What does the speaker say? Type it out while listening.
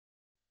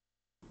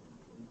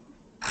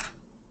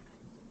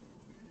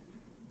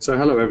So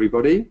hello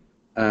everybody,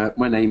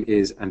 my name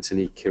is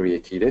Anthony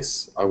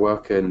Kyriakidis. I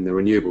work in the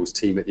renewables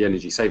team at the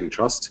Energy Saving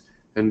Trust,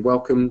 and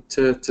welcome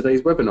to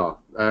today's webinar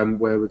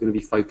where we're going to be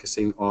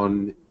focusing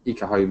on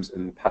eco-homes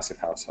and passive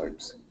house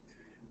homes.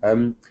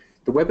 The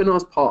webinar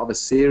is part of a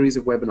series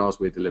of webinars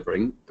we're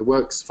delivering. The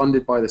work's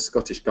funded by the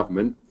Scottish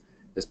Government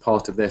as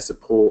part of their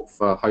support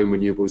for home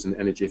renewables and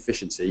energy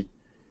efficiency,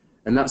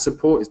 and that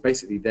support is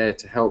basically there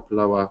to help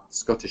lower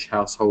Scottish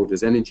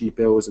householders' energy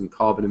bills and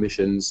carbon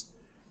emissions,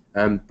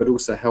 but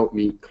also help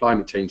meet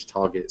climate change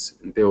targets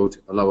and build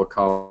a lower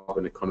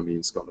carbon economy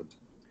in Scotland.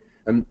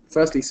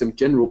 Firstly, some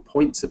general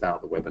points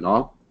about the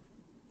webinar.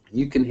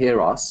 You can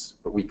hear us,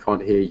 but we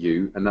can't hear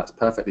you, and that's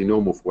perfectly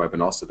normal for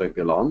webinars, so don't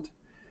be alarmed.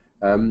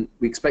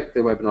 We expect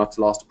the webinar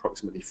to last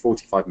approximately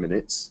 45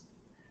 minutes.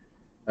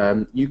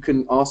 You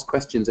can ask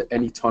questions at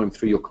any time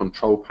through your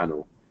control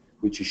panel,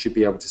 which you should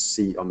be able to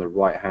see on the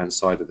right-hand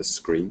side of the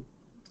screen.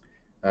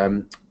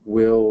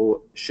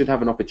 Should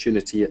have an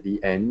opportunity at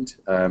the end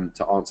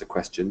to answer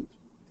questions,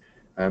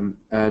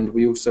 and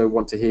we also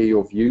want to hear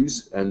your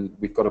views, and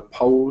we've got a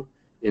poll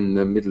in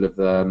the middle of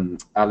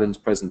Alan's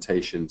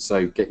presentation,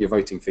 so get your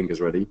voting fingers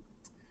ready.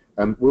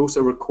 We're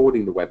also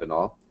recording the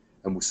webinar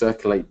and we'll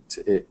circulate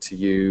it to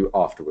you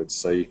afterwards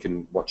so you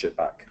can watch it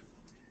back.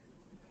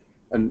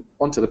 And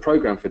onto the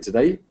programme for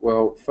today.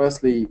 Well,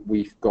 firstly,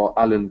 we've got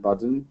Alan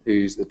Budden,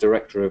 who's the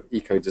Director of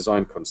Eco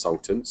Design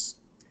Consultants.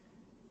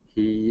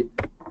 He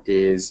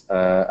is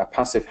a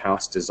passive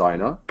house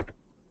designer,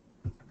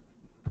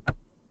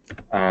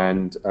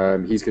 and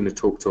he's going to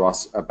talk to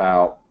us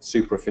about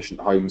super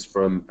efficient homes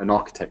from an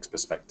architect's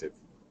perspective.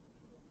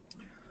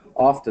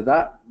 After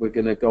that, we're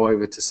going to go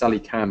over to Sally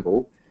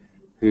Campbell,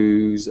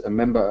 who's a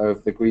member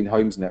of the Green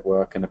Homes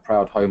Network and a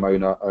proud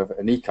homeowner of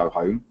an eco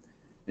home,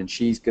 and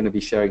she's going to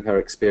be sharing her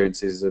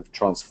experiences of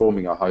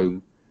transforming a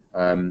home,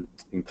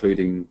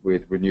 including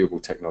with renewable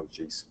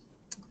technologies.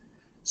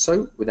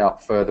 So,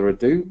 without further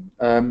ado,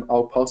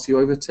 I'll pass you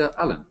over to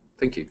Alan.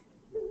 Thank you.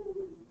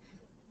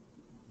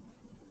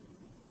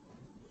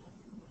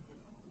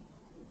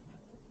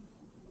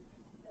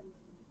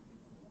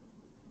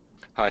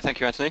 Hi, thank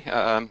you, Anthony.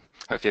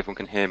 Hopefully everyone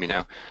can hear me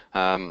now.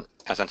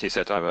 As Anthony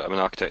said, I'm an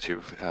architect who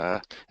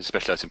is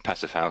specialised in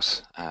passive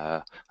house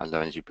and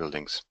low energy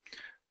buildings.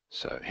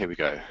 So here we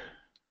go.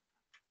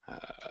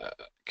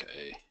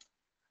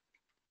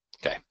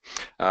 Okay.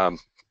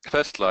 The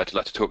first slide I'd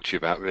like to talk to you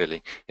about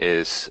really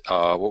is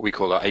what we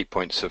call our 8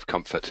 points of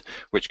comfort,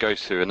 which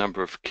goes through a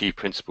number of key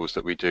principles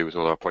that we do with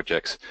all our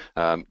projects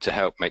to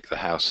help make the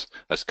house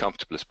as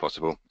comfortable as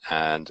possible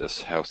and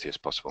as healthy as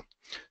possible.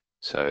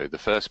 So the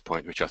first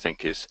point, which I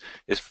think is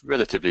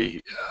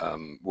relatively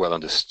well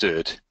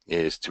understood,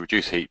 is to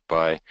reduce heat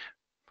by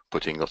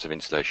putting lots of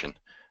insulation.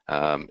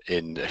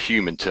 In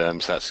human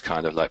terms, that's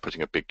kind of like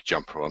putting a big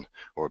jumper on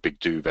or a big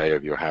duvet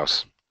over your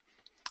house,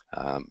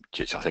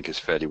 which I think is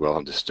fairly well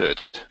understood.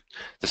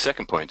 The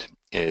second point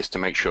is to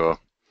make sure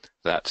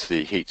that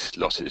the heat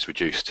loss is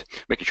reduced,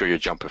 making sure your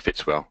jumper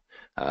fits well.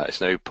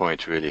 It's no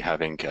point really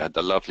having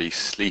the lovely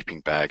sleeping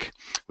bag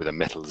with a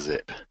metal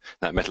zip.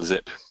 That metal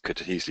zip could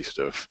easily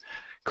sort of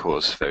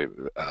cause very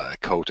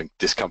cold and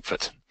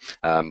discomfort.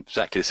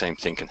 Exactly the same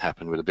thing can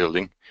happen with a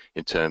building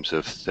in terms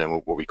of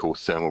thermal, what we call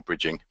thermal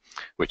bridging,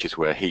 which is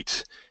where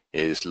heat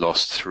is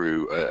lost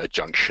through a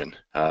junction.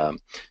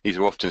 These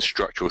are often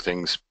structural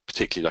things,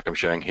 particularly like I'm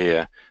showing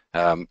here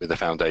with the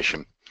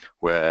foundation,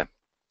 where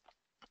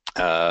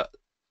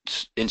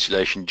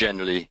insulation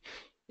generally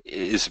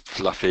is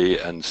fluffy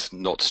and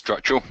not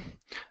structural.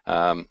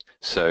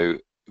 So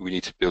we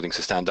need buildings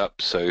to stand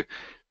up. So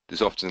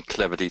there's often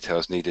clever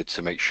details needed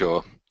to make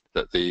sure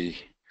that the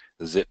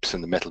zips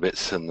and the metal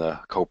bits and the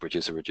cold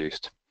bridges are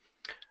reduced.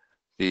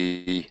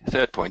 The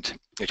third point,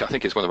 which I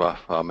think is one of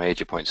our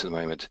major points at the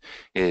moment,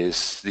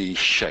 is the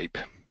shape.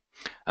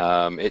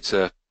 It's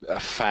a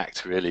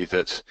fact really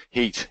that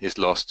heat is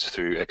lost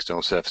through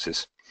external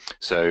surfaces.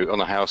 So on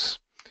a house,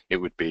 it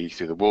would be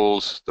through the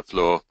walls, the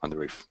floor and the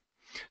roof.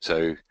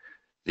 So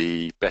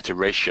the better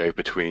ratio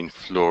between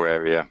floor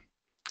area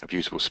of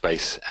usable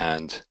space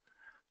and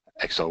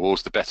external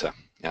walls, the better.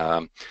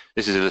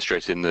 This is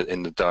illustrated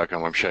in the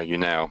diagram I'm showing you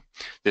now.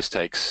 This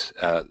takes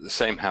the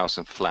same house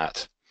and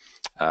flat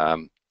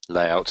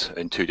layout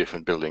in two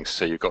different buildings.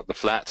 So you've got the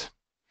flat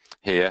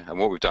here, and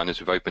what we've done is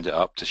we've opened it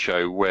up to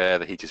show where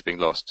the heat is being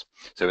lost.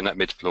 So in that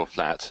mid-floor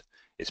flat,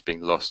 it's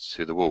being lost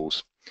through the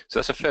walls. So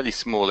that's a fairly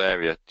small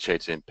area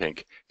shaded in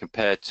pink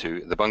compared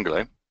to the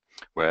bungalow,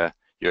 where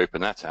you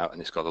open that out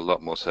and it's got a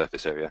lot more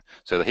surface area.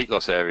 So the heat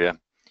loss area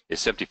is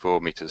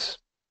 74 meters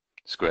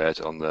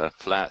squared on the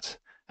flat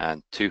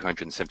and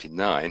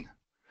 279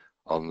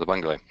 on the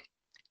bungalow.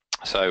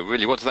 So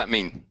really, what does that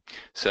mean?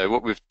 So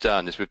what we've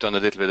done is we've done a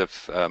little bit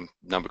of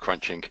number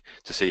crunching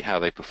to see how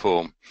they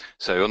perform.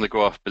 So on the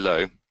graph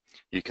below,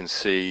 you can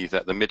see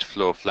that the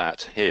mid-floor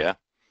flat here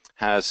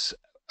has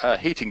a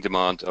heating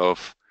demand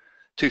of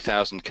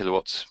 2,000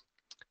 kilowatts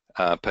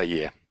per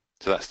year.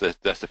 So that's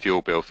the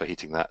fuel bill for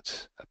heating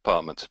that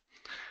apartment.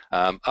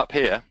 Up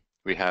here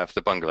we have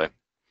the bungalow,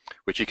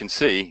 which you can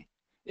see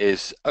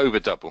is over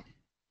double.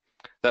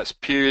 That's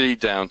purely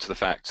down to the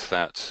fact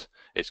that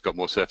it's got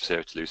more surface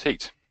area to lose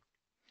heat.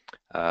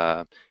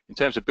 In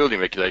terms of building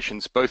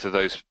regulations, both of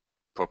those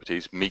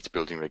properties meet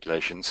building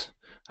regulations,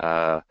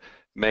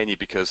 mainly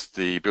because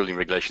the building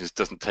regulations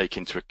doesn't take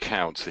into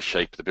account the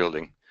shape of the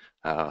building.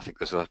 I think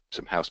there's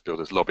some house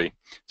builders lobby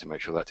to make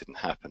sure that didn't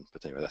happen,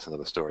 but anyway, that's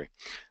another story.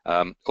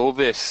 All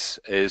this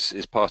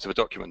is part of a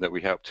document that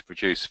we helped to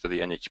produce for the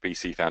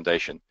NHBC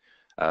Foundation,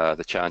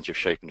 the Challenge of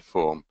Shape and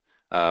Form,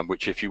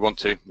 which if you want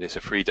to, it's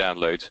a free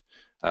download.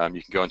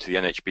 You can go onto the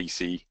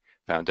NHBC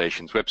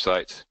Foundation's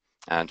website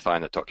and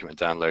find that document,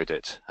 download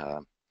it.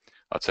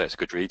 I'd say it's a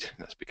good read.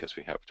 That's because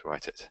we helped to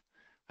write it.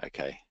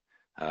 Okay.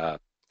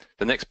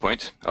 The next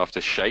point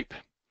after shape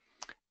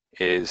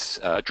is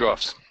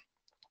drafts.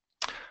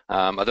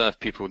 I don't know if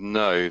people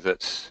know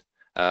that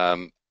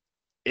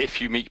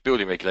if you meet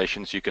building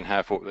regulations, you can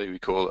have what we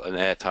call an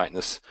air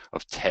tightness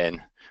of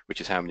 10, which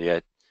is how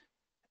many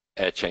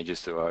air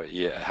changes there are.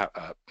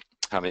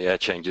 How many air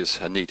changes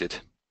are needed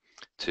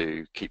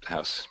to keep the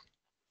house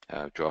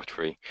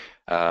draft-free.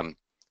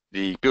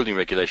 The building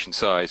regulation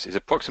size is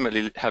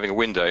approximately having a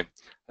window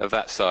of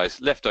that size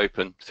left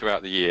open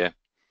throughout the year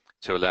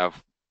to allow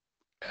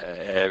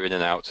air in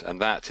and out, and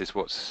that is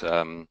what's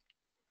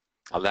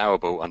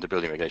allowable under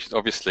building regulations.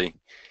 Obviously,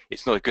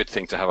 it's not a good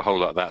thing to have a whole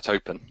lot of that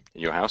open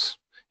in your house.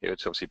 It would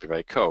obviously be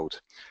very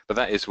cold, but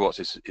that is what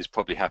is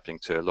probably happening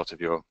to a lot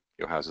of your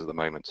houses at the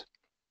moment.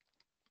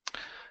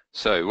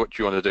 So what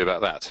do you want to do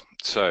about that?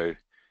 So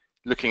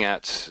looking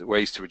at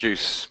ways to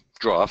reduce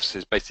drafts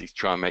is basically to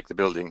try and make the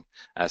building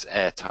as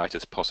airtight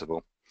as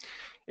possible.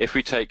 If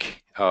we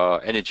take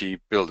our energy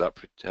build-up,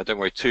 don't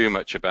worry too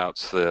much about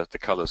the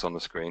colours on the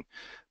screen,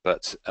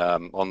 but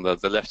on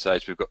the left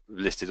side we've got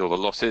listed all the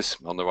losses,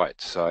 on the right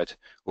side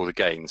all the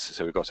gains.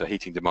 So we've got a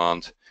heating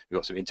demand, we've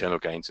got some internal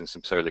gains and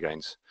some solar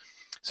gains.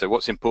 So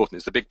what's important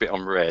is the big bit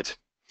on red.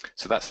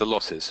 So that's the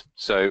losses.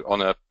 So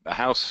on a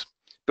house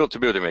built to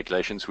building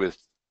regulations with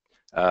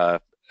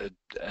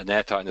an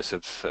air tightness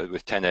of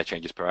with 10 air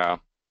changes per hour,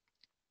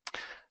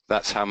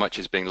 that's how much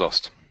is being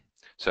lost.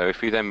 So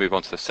if we then move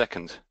on to the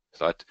second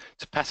slide,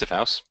 to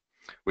Passivhaus,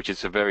 which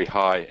is a very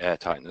high air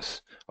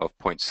tightness of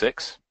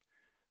 0.6,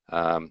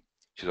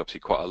 which is obviously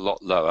quite a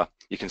lot lower,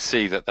 you can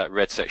see that that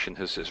red section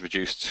has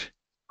reduced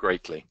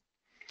greatly.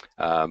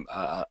 And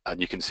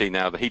you can see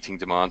now the heating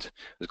demand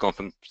has gone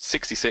from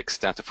 66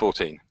 down to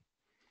 14.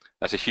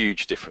 That's a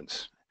huge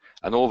difference.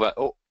 And all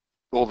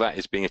that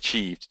is being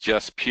achieved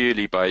just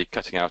purely by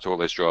cutting out all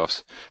those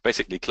drafts,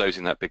 basically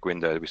closing that big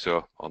window we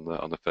saw on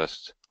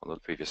the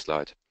previous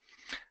slide.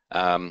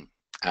 And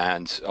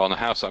on a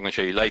house I'm going to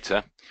show you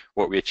later,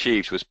 what we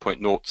achieved was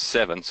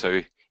 0.07,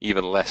 so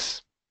even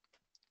less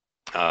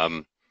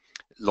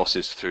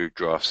losses through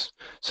drafts.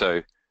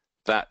 So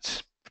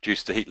that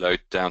reduced the heat load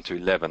down to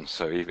 11,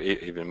 so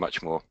even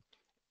much more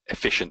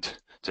efficient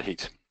to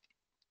heat.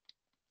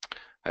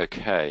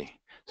 Okay,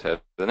 so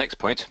the next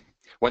point,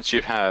 once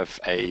you have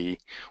a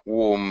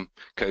warm,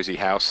 cozy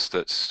house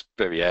that's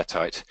very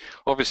airtight,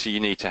 obviously you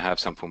need to have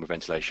some form of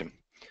ventilation.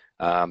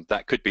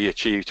 That could be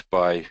achieved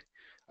by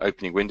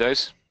opening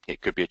windows.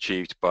 It could be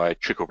achieved by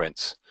trickle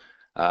vents.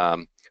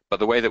 But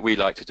the way that we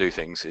like to do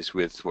things is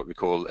with what we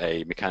call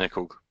a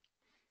mechanical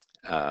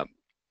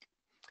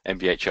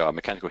MVHR,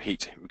 mechanical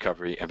heat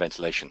recovery and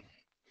ventilation.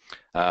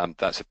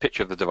 That's a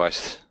picture of the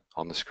device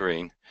on the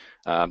screen.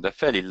 They're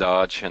fairly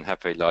large and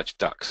have very large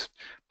ducts.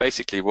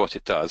 Basically what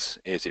it does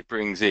is it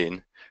brings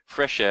in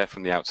fresh air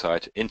from the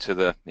outside into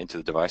the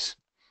device,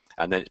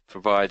 and then it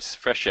provides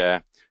fresh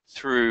air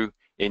through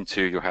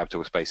into your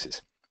habitable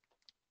spaces.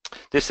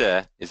 This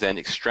air is then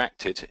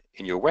extracted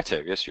in your wet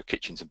areas, your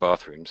kitchens and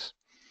bathrooms,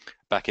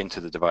 back into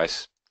the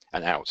device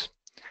and out.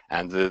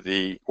 And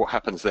what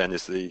happens then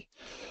is the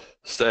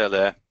stale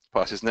air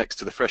passes next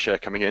to the fresh air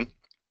coming in,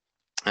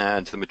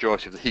 and the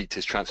majority of the heat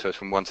is transferred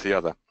from one to the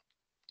other.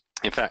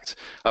 In fact,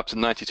 up to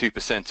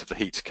 92% of the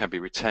heat can be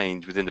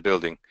retained within the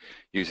building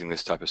using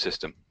this type of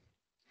system.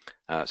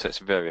 So it's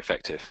very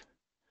effective.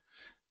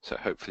 So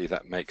hopefully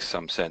that makes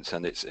some sense.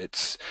 And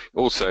it's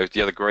also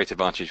the other great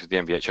advantage with the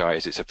MVHI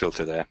is it's a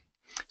filter there.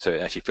 So it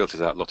actually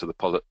filters out a lot of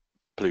the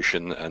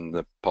pollution and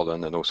the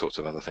pollen and all sorts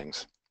of other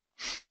things.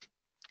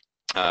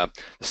 The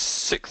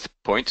sixth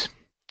point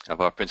of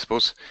our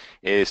principles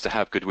is to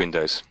have good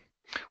windows.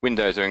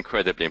 Windows are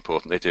incredibly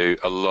important. They do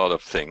a lot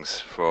of things,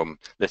 from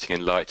letting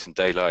in light and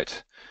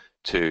daylight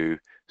to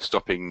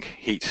stopping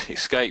heat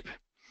escape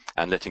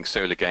and letting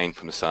solar gain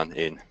from the sun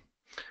in.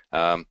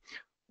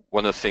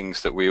 One of the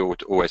things that we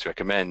would always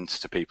recommend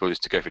to people is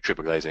to go for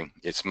triple glazing.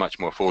 It's much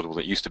more affordable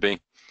than it used to be,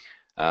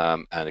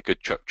 and a good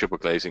triple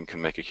glazing can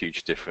make a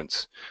huge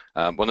difference.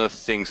 One of the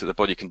things that the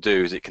body can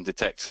do is it can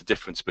detect the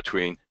difference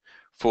between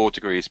 4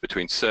 degrees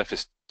between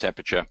surface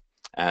temperature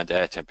and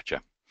air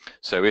temperature.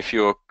 So if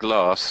your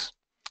glass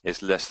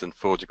is less than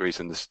 4 degrees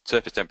in the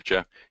surface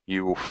temperature,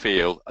 you will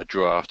feel a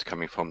draft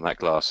coming from that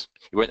glass.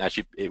 It won't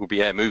actually, it will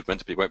be air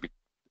movement, but it won't be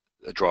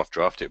a draft.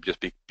 It will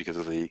just be because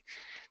of the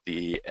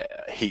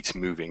heat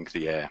moving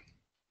the air.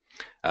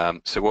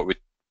 So what we're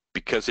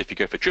because if you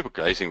go for triple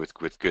glazing with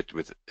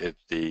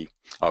the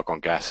argon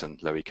gas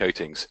and low E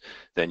coatings,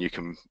 then you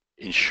can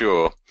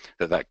ensure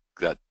that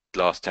that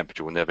glass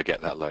temperature will never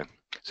get that low.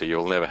 So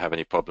you'll never have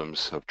any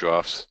problems of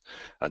drafts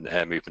and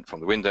air movement from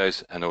the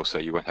windows, and also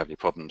you won't have any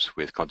problems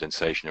with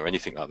condensation or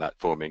anything like that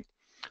forming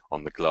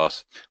on the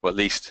glass, or at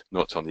least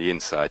not on the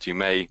inside. You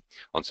may,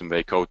 on some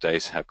very cold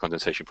days, have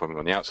condensation forming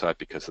on the outside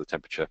because the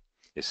temperature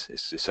is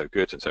so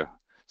good and so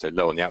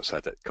low on the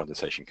outside that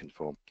condensation can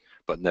form,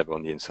 but never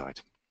on the inside.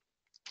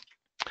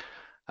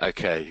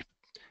 Okay,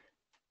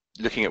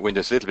 looking at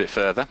windows a little bit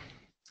further,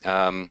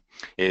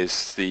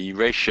 is the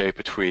ratio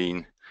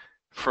between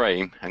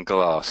frame and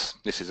glass.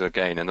 This is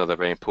again another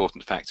very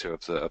important factor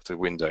of the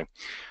window.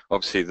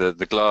 Obviously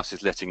the glass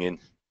is letting in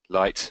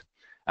light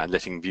and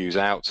letting views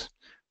out,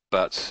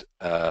 but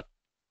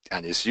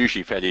and is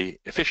usually fairly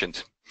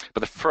efficient,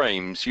 but the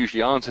frames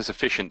usually aren't as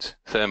efficient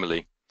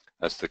thermally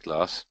as the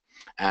glass,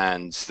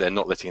 and they're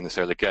not letting in the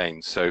solar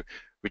gain. So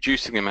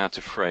reducing the amount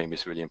of frame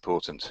is really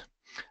important.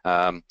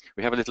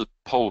 We have a little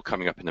poll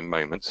coming up in a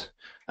moment,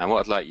 and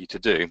what I'd like you to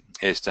do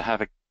is to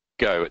have a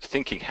go at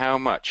thinking how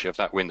much of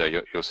that window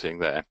you're seeing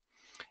there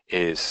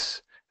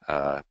is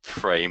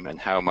frame and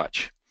how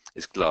much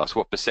is glass.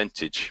 What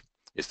percentage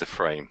is the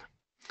frame?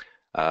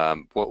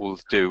 What we'll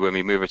do when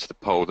we move it to the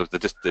poll,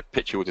 the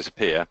picture will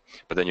disappear,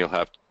 but then you'll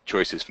have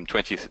choices from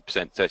 20%,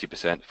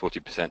 30%,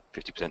 40%,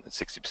 50%, and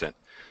 60%.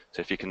 So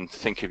if you can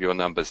think of your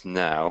numbers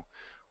now,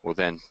 we'll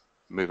then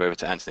move over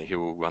to Anthony, who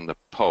will run the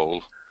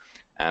poll,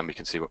 and we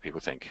can see what people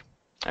think.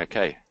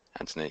 Okay,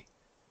 Anthony.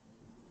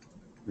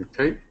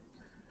 Okay.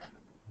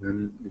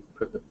 We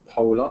put the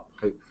poll up.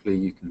 Hopefully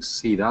you can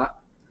see that.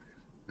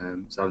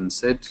 As Alan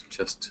said,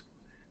 just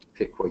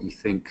pick what you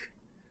think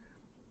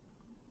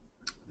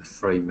the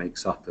frame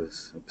makes up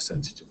as a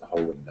percentage of the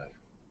whole window.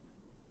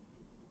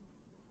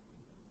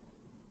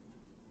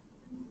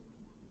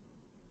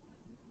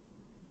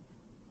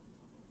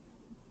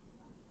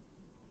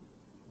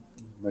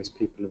 Most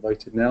people have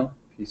voted now.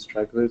 A few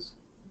stragglers.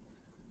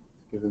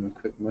 Let's give them a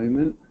quick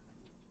moment.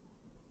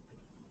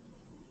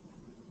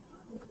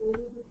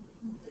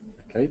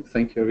 Okay,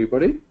 thank you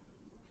everybody. I'm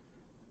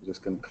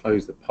just going to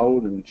close the poll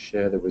and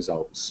share the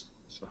results.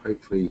 So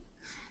hopefully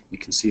you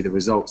can see the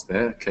results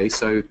there. Okay,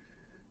 so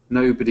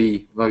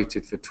nobody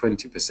voted for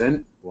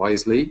 20%,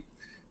 wisely.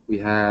 We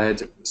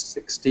had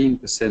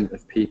 16%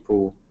 of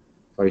people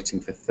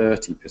voting for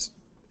 30%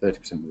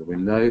 of the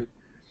window.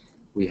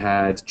 We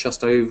had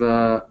just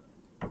over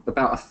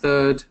about a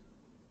third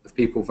of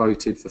people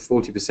voted for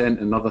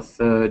 40%, another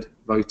third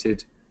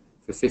voted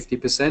for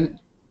 50%.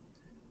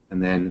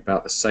 And then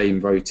about the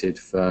same voted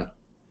for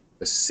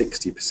the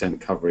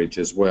 60% coverage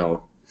as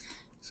well.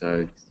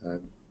 So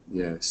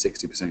yeah,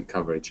 60%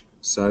 coverage.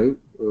 So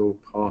we'll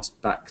pass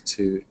back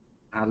to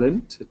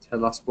Alan to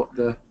tell us what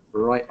the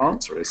right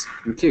answer is.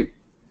 Thank you.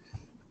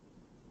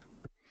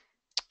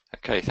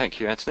 Okay,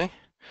 thank you, Anthony.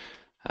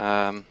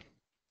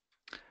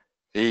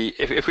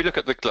 If we look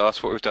at the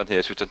glass, what we've done here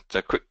is we've done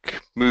a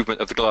quick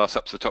movement of the glass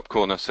up to the top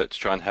corner, so to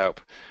try and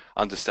help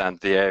understand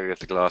the area of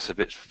the glass a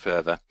bit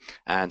further.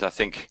 And I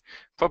think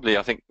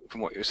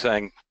from what you're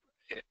saying,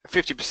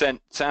 50%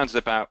 sounds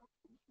about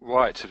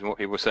right from what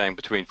people were saying,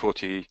 between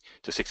 40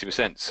 to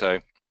 60%. So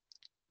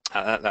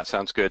that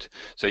sounds good.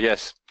 So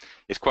yes,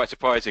 it's quite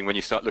surprising when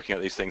you start looking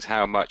at these things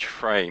how much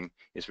frame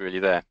is really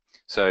there.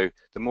 So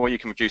the more you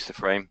can reduce the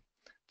frame,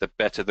 the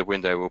better the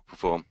window will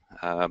perform.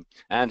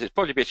 And it'd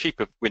probably be a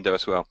cheaper window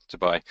as well to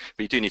buy.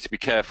 But you do need to be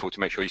careful to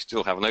make sure you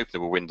still have an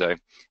openable window,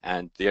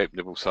 and the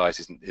openable size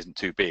isn't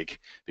too big,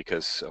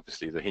 because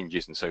obviously the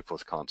hinges and so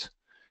forth can't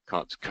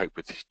cope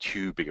with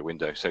too big a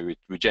window. So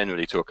we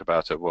generally talk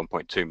about a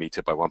 1.2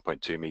 meter by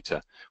 1.2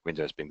 meter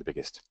window as being the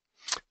biggest.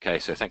 Okay,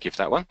 so thank you for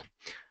that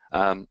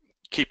one.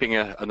 Keeping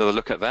another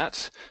look at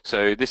that.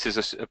 So this is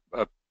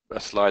a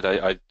slide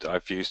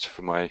I've used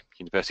for my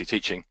university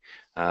teaching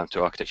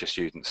to architecture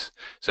students.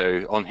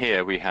 So on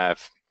here we have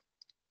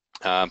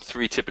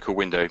 3 typical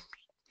window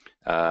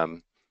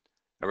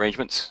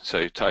arrangements.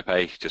 So type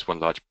A, just one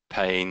large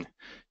pane,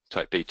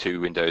 type B, 2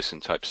 windows,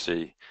 and type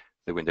C,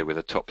 the window with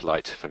a top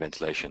light for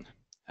ventilation.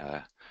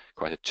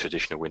 Quite a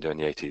traditional window in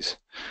the 80s.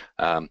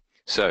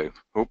 So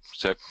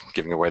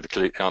giving away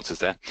the answers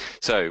there.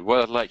 So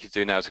what I'd like you to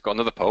do now is I've got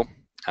another poll.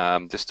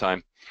 This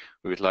time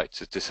we would like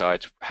to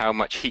decide how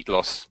much heat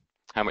loss,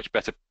 how much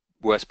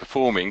worse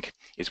performing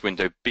is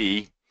window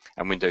B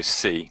and window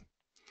C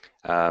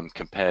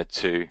compared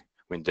to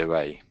window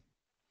A.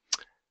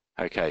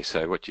 Okay,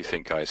 so what do you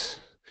think, guys?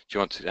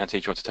 Anthony, do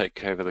you want to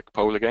take over the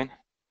poll again?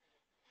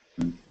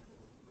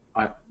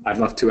 I'd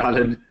love to,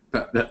 Alan,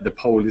 but the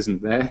poll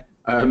isn't there.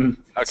 Okay.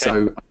 So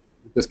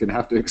I'm just going to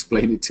have to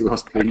explain it to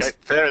us, please. Okay,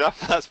 fair enough,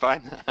 that's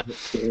fine.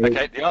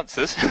 Okay, the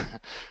answers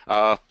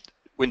are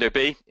window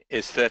B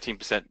is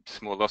 13%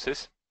 more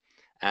losses,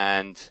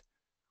 and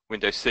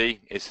window C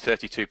is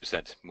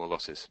 32% more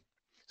losses.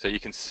 So you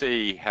can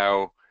see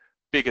how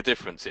big a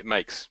difference it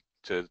makes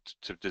to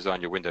design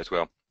your window as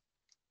well.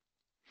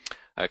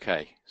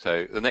 Okay,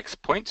 so the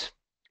next point,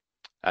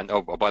 and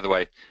oh by the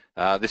way,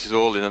 this is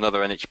all in another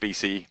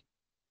NHBC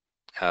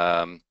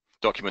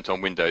document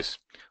on windows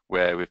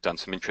where we've done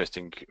some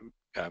interesting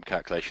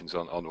calculations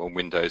on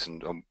windows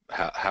and on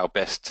how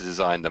best to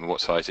design them and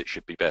what size it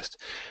should be best.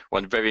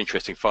 One very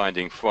interesting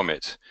finding from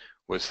it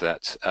was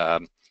that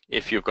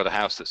if you've got a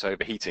house that's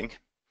overheating,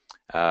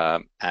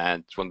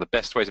 and one of the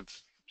best ways of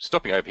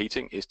stopping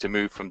overheating is to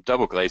move from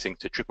double glazing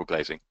to triple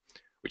glazing,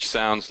 which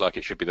sounds like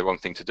it should be the wrong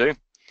thing to do,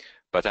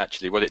 but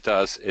actually what it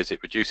does is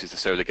it reduces the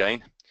solar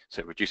gain,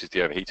 so it reduces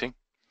the overheating.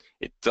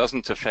 It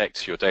doesn't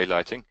affect your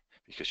daylighting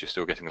because you're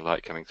still getting the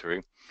light coming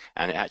through,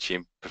 and it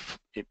actually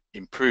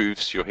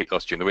improves your heat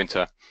loss during the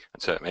winter,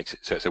 and so it makes it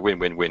so it's a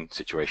win-win-win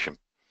situation.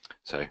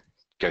 So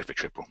go for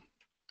triple.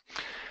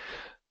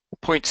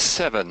 Point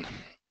 7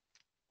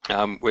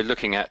 we're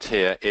looking at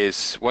here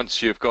is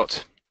once you've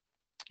got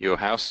your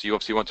house, you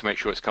obviously want to make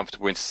sure it's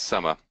comfortable in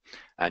summer,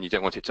 and you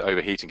don't want it to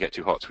overheat and get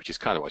too hot, which is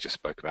kind of what I just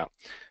spoke about.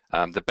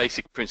 The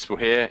basic principle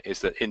here is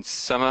that in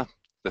summer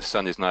the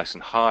sun is nice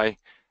and high,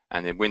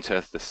 and in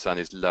winter the sun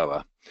is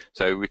lower.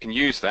 So we can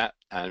use that,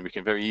 and we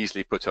can very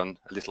easily put on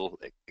a little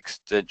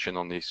extension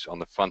on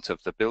the front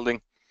of the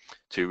building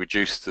to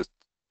reduce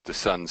the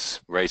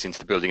sun's rays into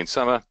the building in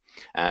summer,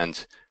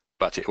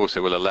 but it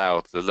also will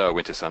allow the lower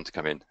winter sun to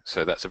come in.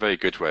 So that's a very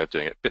good way of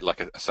doing it, a bit like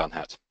a sun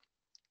hat.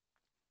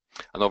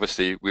 And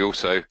obviously we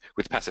also,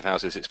 with passive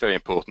houses, it's very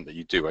important that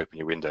you do open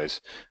your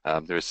windows.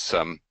 There is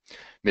some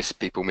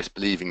people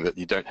misbelieving that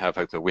you don't have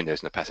open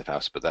windows in a passive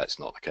house, but that's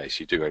not the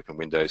case. You do open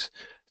windows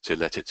to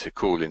let it to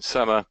cool in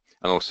summer,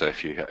 and also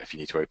if you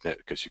need to open it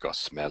because you've got a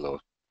smell or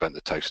burnt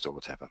the toast or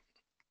whatever.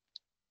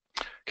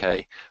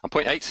 Okay, and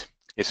point 8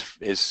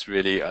 is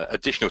really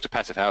additional to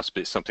passive house,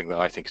 but it's something that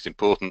I think is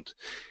important,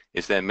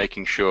 is then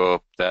making sure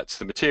that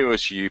the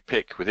materials you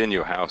pick within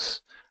your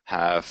house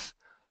have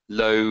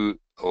low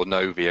or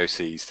no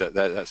VOCs,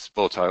 that's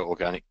volatile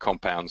organic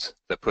compounds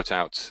that put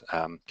out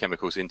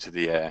chemicals into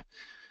the air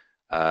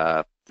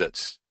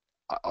that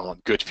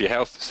aren't good for your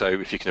health. So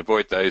if you can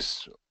avoid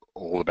those,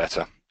 all the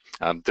better.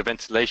 The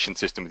ventilation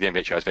system with the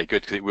MVHR is very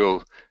good because it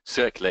will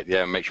circulate the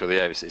air and make sure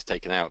the air is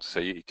taken out. So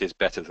it is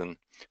better than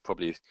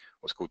probably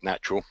what's called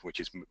natural, which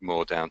is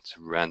more down to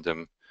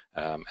random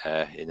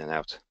air in and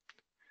out.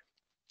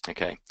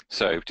 Okay,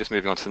 so just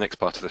moving on to the next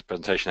part of this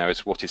presentation now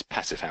is what is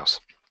passive house.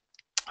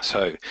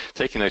 So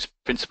taking those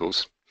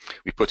principles,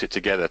 we put it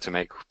together to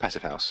make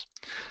passive house.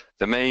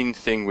 The main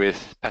thing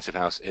with passive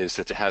house is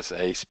that it has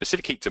a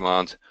specific heat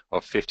demand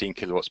of 15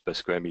 kilowatts per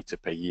square meter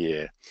per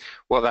year.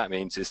 What that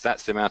means is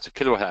that's the amount of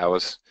kilowatt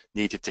hours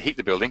needed to heat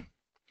the building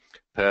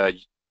per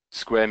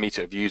square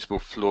meter of usable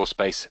floor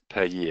space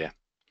per year.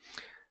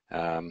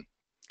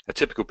 A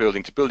typical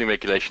building to building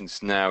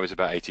regulations now is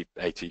about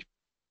 80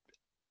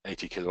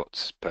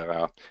 kilowatts per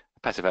hour.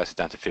 Passive house is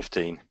down to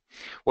 15.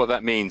 What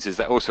that means is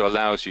that also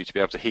allows you to be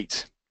able to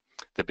heat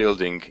the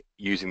building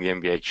using the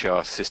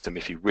MVHR system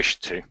if you wish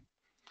to,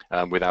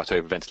 without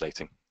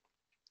over-ventilating.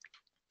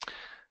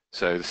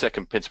 So the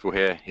second principle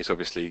here is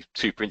obviously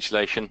super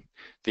insulation.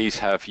 These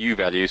have U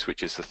values,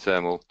 which is the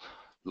thermal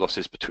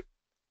losses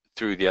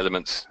through the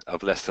elements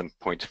of less than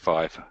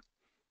 0.5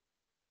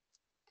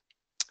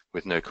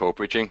 with no core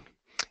bridging.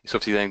 It's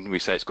obviously then we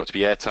say it's got to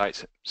be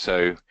airtight,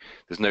 so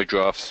there's no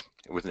drafts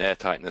with an air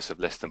tightness of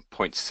less than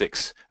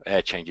 0.6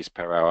 air changes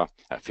per hour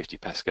at 50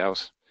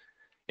 pascals.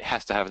 It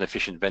has to have an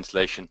efficient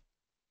ventilation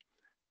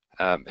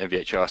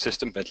MVHR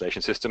system,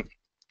 ventilation system.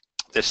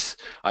 This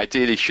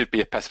ideally should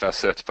be a Passivhaus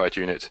certified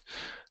unit.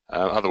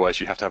 Otherwise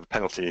you have to have a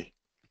penalty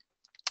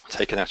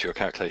taken out of your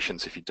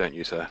calculations if you don't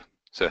use a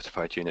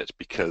certified unit,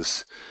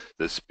 because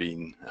there's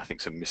been, I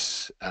think, some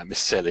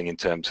mis-selling in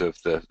terms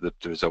of the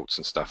results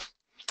and stuff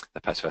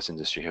the Passivhaus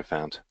industry have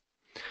found.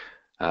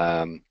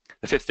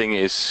 The fifth thing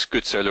is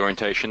good solar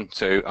orientation.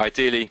 So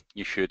ideally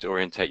you should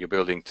orientate your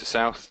building to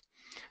south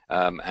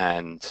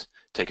and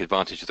take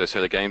advantage of those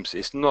solar gains.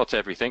 It's not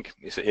everything.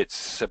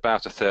 It's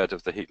about a third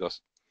of the heat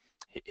loss,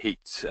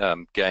 heat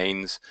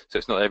gains. So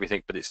it's not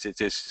everything, but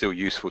it is still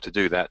useful to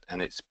do that,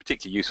 and it's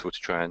particularly useful to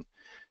try and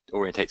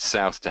orientate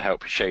south to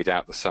help shade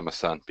out the summer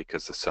sun,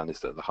 because the sun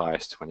is at the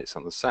highest when it's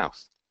on the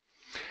south.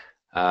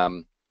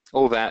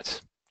 All that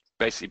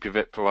basically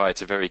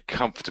provides a very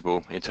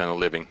comfortable internal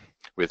living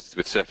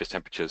with surface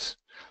temperatures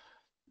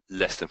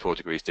less than 4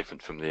 degrees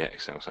different from the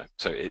external side.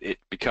 So it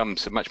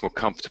becomes a much more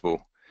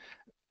comfortable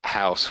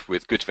house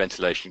with good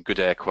ventilation, good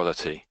air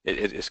quality.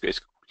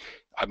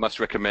 I must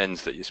recommend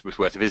that it's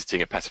worth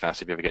visiting a passive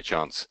house if you ever get a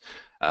chance.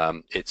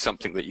 It's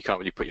something that you can't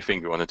really put your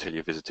finger on until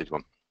you've visited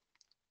one.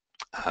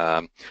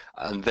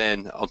 And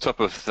then on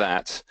top of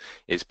that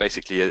is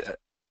basically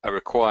a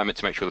requirement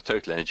to make sure the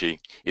total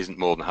energy isn't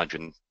more than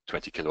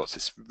 120 kilowatts.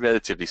 It's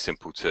relatively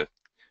simple to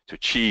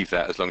achieve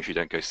that, as long as you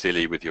don't go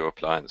silly with your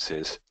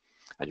appliances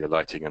and your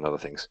lighting and other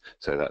things.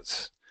 So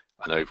that's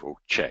an overall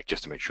check,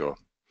 just to make sure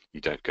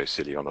you don't go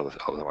silly on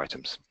other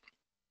items.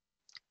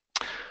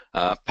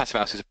 Passive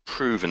house is a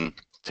proven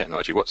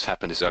technology. What's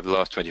happened is over the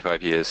last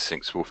 25 years,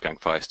 since Wolfgang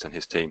Feist and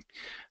his team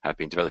have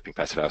been developing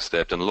passive house,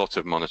 they've done a lot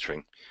of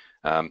monitoring.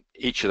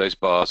 Each of those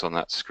bars on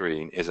that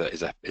screen is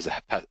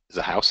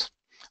a house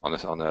on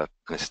an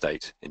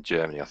estate in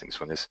Germany, I think this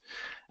one is,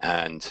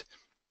 and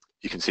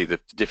you can see the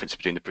difference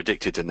between the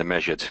predicted and the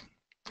measured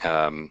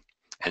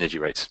energy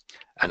rates,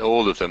 and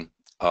all of them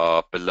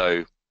are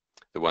below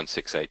the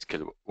 168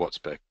 kilowatts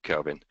per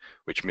Kelvin,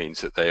 which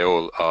means that they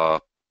all are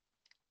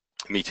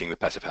meeting the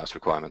passive house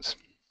requirements.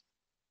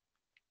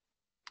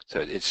 So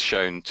it's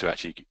shown to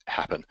actually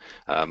happen.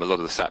 A lot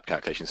of the SAP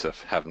calculation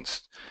stuff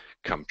haven't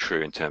come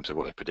true in terms of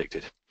what they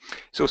predicted.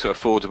 It's also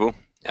affordable.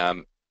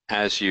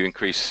 As you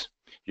increase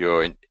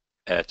your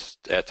air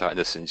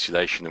tightness,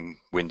 insulation and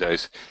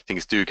windows,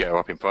 things do go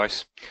up in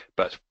price,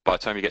 but by the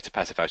time you get to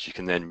passive house, you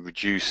can then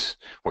reduce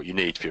what you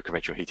need for your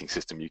conventional heating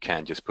system. You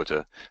can just put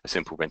a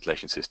simple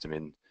ventilation system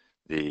in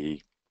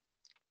the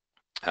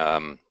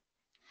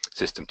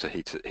system to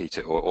heat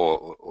it,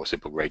 or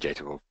simple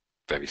radiator, or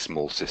very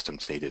small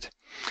systems needed.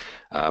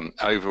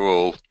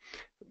 Overall,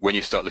 when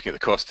you start looking at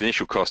the cost, the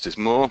initial cost is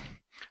more,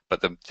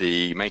 but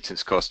the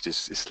maintenance cost is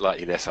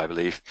slightly less, I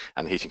believe,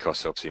 and the heating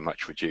cost is obviously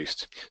much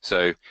reduced.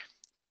 So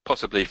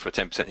possibly for a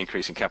 10%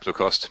 increase in capital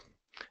cost,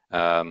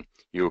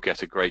 you'll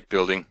get a great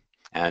building,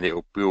 and it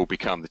will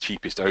become the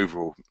cheapest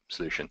overall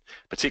solution,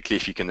 particularly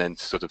if you can then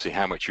sort of see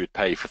how much you would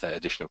pay for that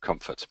additional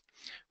comfort,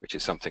 which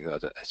is something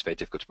that it's very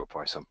difficult to put a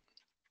price on.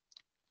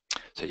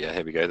 So yeah,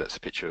 here we go. That's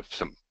a picture of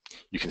some.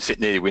 You can sit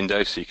near the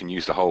windows, so you can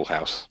use the whole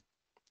house,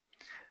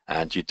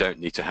 and you don't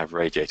need to have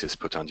radiators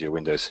put under your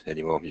windows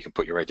anymore. You can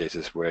put your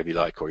radiators wherever you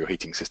like, or your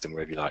heating system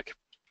wherever you like.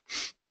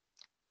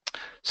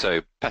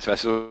 So passive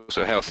house is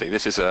also healthy.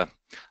 This is a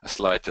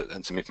slide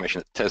and some information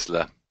that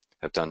Tesla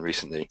have done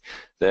recently.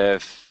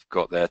 They've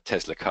got their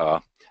Tesla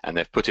car, and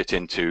they've put it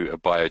into a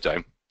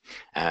biodome,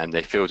 and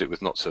they filled it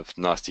with lots of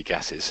nasty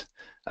gases,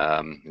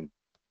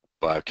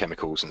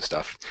 biochemicals and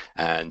stuff,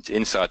 and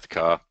inside the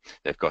car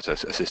they've got a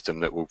system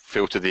that will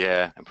filter the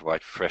air and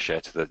provide fresh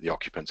air to the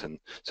occupant, and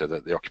so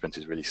that the occupant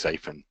is really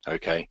safe and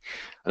okay.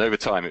 And over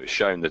time it was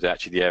shown that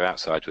actually the air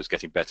outside was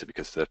getting better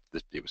because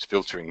it was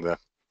filtering the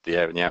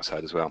air in the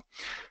outside as well.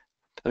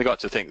 And I got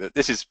to think that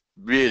this is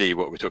really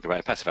what we're talking about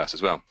in passive house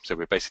as well. So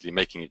we're basically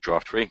making it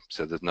draft free,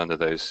 so that none of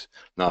those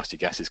nasty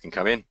gases can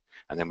come in,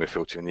 and then we're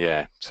filtering the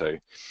air. So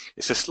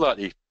it's a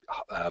slightly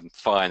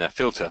finer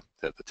filter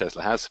that the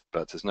Tesla has,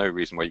 but there's no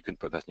reason why you couldn't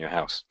put that in your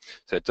house.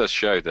 So it does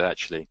show that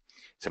actually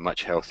it's a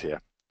much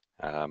healthier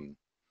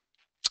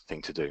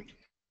thing to do.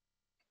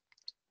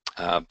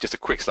 Just a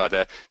quick slide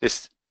there.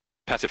 This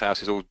passive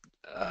house is all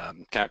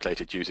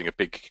calculated using a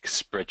big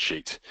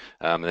spreadsheet.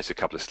 There's a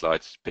couple of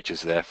slides,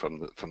 pictures there from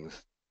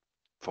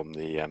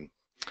the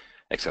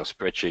Excel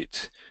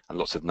spreadsheet, and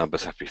lots of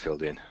numbers have to be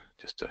filled in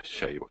just to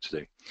show you what to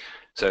do.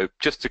 So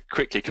just to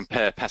quickly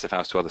compare passive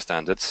house to other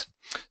standards.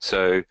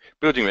 So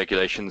building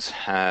regulations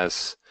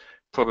has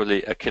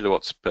probably a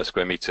kilowatts per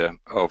square meter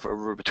of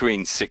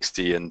between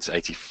 60 and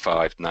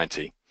 85,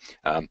 90.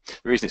 The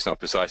reason it's not a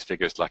precise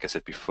figure is, like I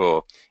said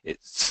before,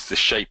 it's the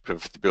shape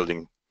of the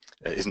building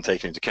isn't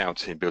taken into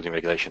account in building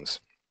regulations.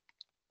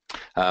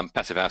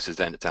 Passive house is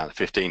then down at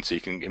 15, so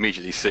you can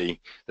immediately see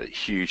that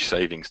huge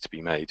savings to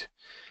be made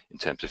in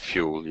terms of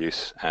fuel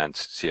use and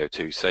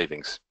CO2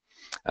 savings.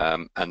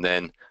 And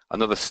then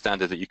another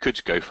standard that you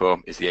could go for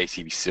is the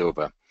ACB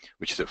Silver,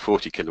 which is at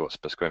 40 kilowatts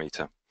per square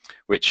meter,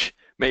 which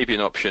may be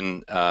an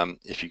option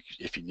if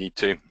you need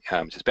to,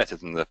 which is better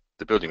than the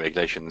building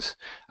regulations,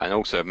 and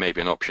also maybe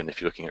an option if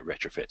you're looking at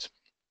retrofit.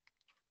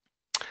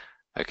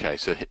 Okay,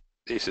 so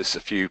these are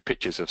a few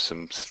pictures of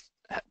some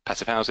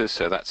passive houses.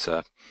 So that's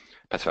a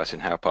passive house in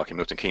Howe Park in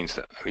Milton Keynes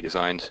that we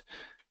designed.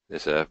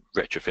 There's a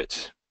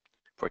retrofit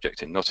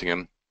project in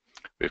Nottingham.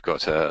 We've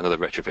got another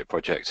retrofit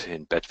project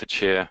in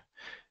Bedfordshire.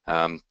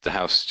 The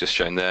house just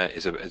shown there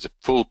is a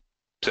full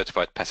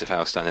certified passive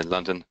house down in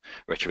London,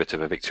 retrofit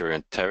of a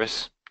Victorian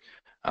terrace.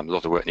 A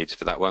lot of work needed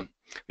for that one.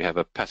 We have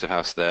a passive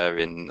house there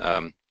in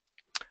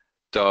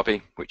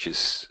Derby, which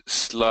is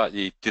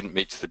didn't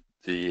meet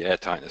the air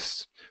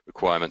tightness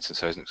requirements, and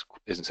so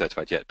isn't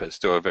certified yet, but it's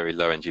still a very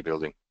low energy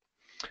building.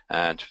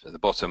 And at the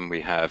bottom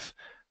we have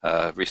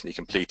recently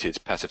completed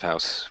passive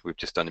house we've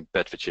just done in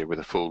Bedfordshire with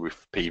a full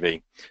roof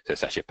PV. So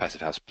it's actually a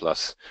passive house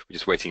plus. We're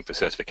just waiting for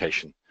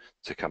certification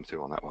to come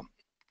through on that one.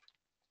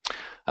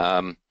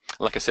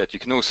 Like I said, you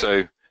can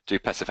also do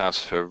passive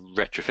house for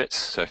retrofits.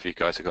 So if you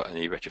guys have got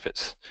any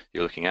retrofits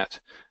you're looking at,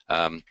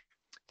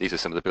 these are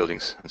some of the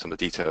buildings and some of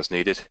the details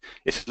needed.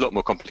 It's a lot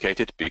more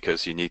complicated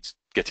because you need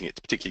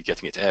particularly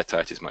getting it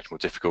airtight is much more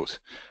difficult,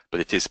 but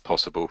it is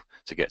possible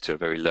to get to a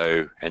very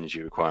low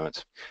energy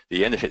requirement.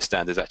 The Enerfit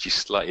standard is actually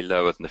slightly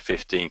lower than the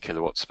 15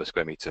 kilowatts per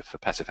square meter for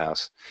passive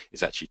house.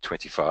 It's actually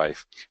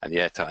 25, and the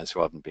airtightness,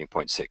 rather than being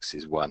 0.6,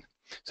 is 1.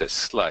 So it's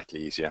slightly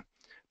easier,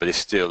 but it's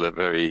still a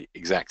very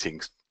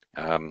exacting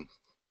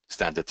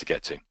standard to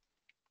get to.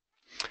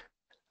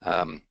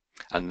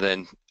 And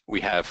then we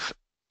have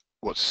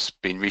what's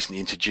been recently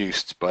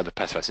introduced by the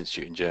Passivhaus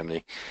Institute in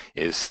Germany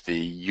is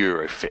the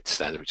Eurofit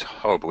standard, which is a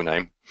horrible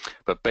name,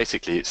 but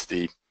basically it's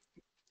the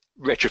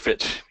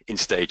retrofit in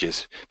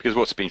stages, because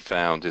what's been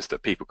found is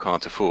that people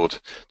can't afford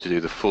to do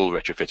the full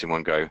retrofit in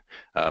one go.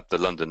 The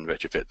London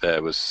retrofit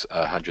there was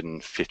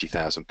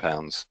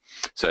 £150,000,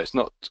 so it's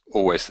not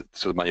always the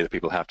sort of money that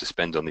people have to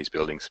spend on these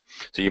buildings.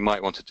 So you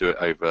might want to do it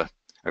over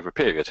over a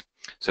period.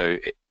 So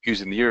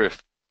using the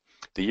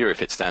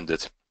Eurofit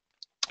standard,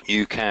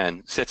 you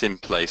can set in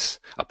place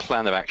a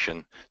plan of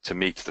action to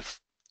meet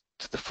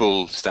the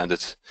full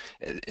standards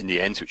in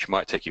the end, which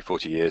might take you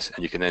 40 years,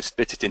 and you can then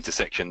split it into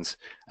sections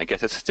and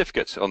get a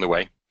certificate on the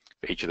way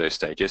for each of those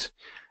stages.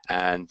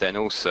 And then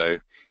also,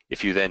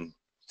 if you then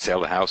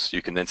sell the house,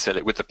 you can then sell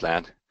it with the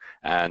plan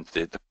and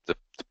the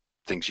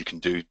things you can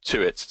do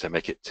to it to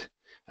make it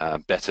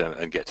better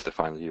and get to the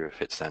final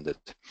Eurofit standard.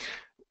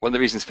 One of the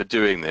reasons for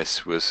doing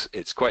this was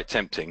it's quite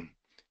tempting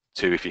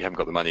to, if you haven't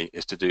got the money,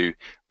 is to do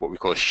what we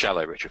call a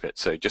shallow retrofit.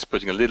 So just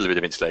putting a little bit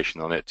of insulation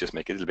on it, just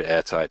make it a little bit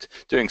airtight,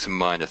 doing some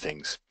minor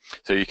things.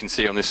 So you can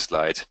see on this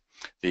slide,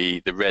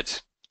 the red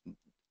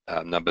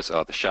numbers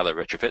are the shallow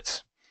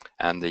retrofits,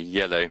 and the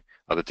yellow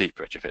are the deep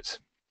retrofits.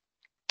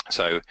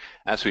 So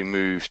as we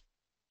move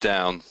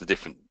down the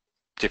different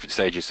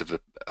stages of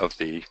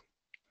the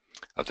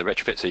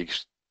retrofit, so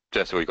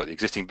first of all, you've got the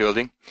existing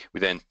building. We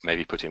then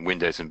maybe put in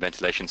windows and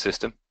ventilation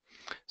system.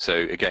 So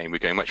again, we're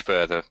going much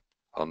further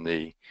on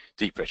the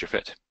deep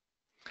retrofit,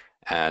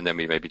 and then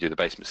we maybe do the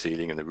basement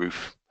ceiling and the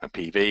roof and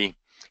PV,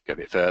 go a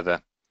bit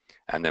further,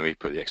 and then we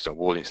put the external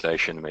wall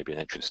insulation and maybe an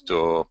entrance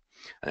door,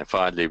 and then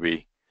finally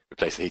we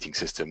replace the heating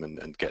system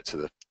and get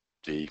to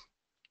the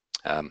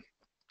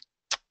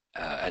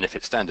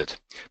NFIT standard.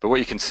 But what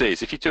you can see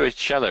is if you do a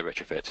shallow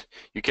retrofit,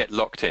 you get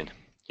locked in.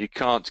 You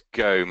can't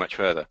go much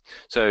further.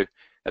 So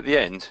at the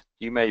end,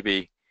 you may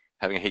be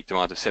having a heat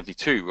demand of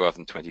 72 rather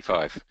than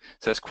 25. So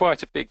that's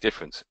quite a big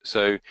difference.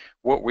 So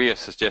what we are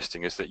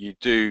suggesting is that you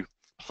do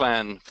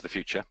plan for the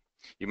future,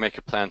 you make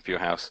a plan for your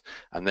house,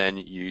 and then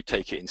you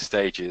take it in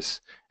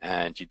stages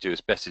and you do as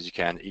best as you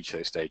can each of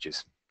those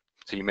stages.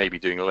 So you may be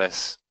doing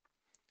less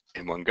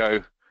in one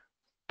go,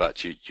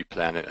 but you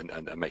plan it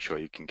and make sure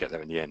you can get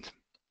there in the end.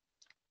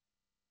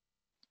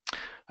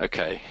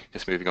 Okay,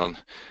 just moving on.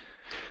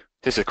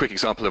 This is a quick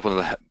example of one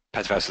of the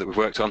Passivhouses that we've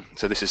worked on.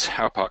 So this is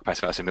Howard Park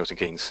Passivhaus in Milton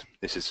Keynes.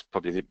 This is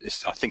probably,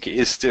 I think it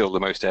is still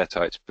the most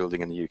airtight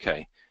building in the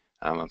UK.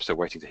 I'm still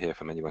waiting to hear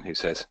from anyone who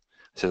says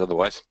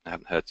otherwise. I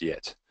haven't heard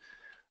yet.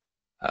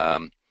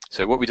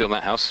 So what we did on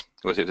that house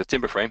was it was a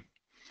timber frame.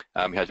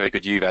 We had very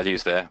good U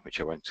values there, which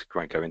I won't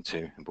go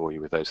into and bore you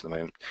with those at the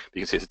moment. But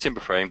you can see it's a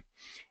timber frame.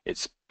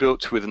 It's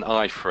built with an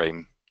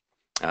I-frame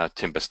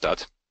timber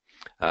stud.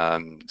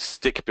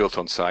 Stick built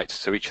on site,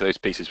 so each of those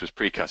pieces was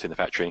pre-cut in the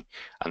factory,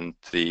 and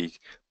the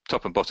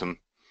top and bottom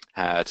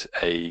had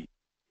a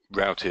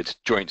routed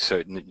joint,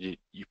 so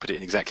you put it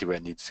in exactly where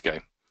it needs to go,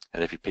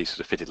 and every piece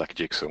was fitted like a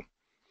jigsaw.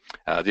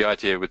 The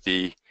idea with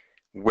the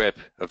web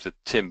of the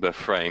timber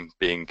frame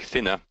being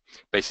thinner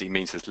basically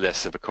means there's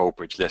less of a cold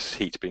bridge, less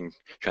heat being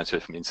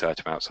transferred from inside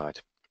to outside.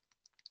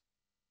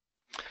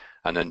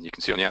 And then you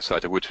can see on the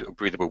outside a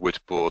breathable wood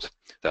board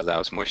that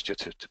allows moisture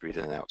to breathe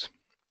in and out.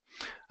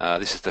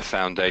 This is the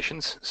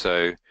foundations.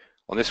 So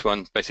on this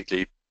one,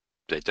 basically,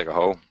 they dug a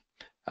hole,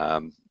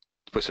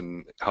 put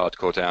some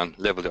hardcore down,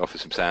 leveled it off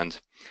with some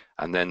sand,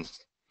 and then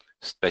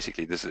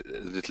basically there's a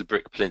little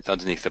brick plinth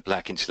underneath the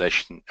black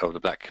insulation of the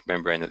black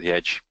membrane at the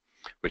edge,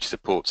 which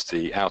supports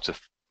the outer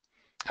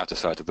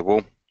side of the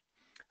wall.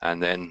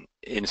 And then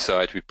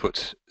inside we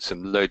put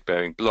some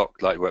load-bearing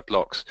lightweight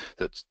blocks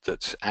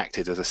that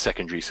acted as a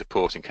secondary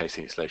support in case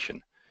the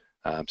insulation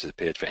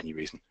disappeared for any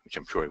reason, which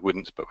I'm sure it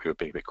wouldn't, but we were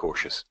being a bit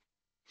cautious.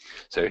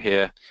 So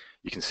here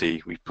you can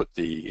see we put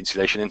the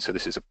insulation in. So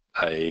this is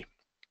a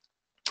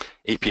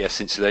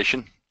EPS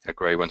insulation, a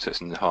grey one, so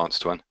it's an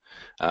enhanced one.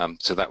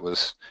 So that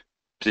was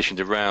positioned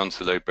around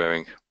the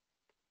load-bearing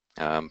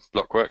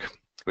blockwork,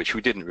 which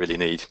we didn't really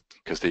need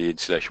because the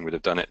insulation would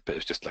have done it, but it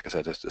was just, like I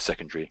said, a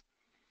secondary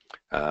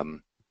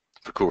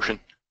precaution.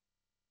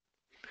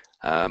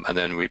 And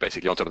then we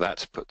basically, on top of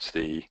that, put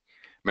the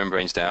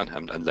membranes down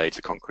and laid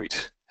the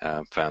concrete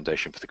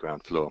foundation for the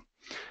ground floor.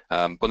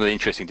 One of the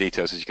interesting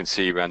details, as you can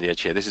see around the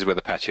edge here, this is where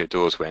the patio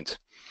doors went.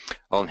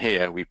 On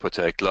here, we put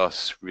a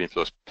glass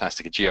reinforced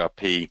plastic, a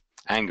GRP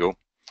angle,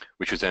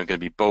 which was then going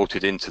to be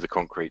bolted into the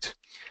concrete.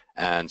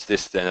 And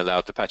this then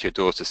allowed the patio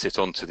doors to sit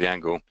onto the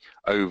angle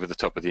over the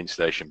top of the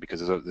insulation, because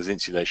there's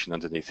insulation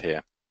underneath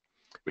here,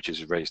 which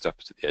is raised up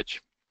to the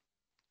edge.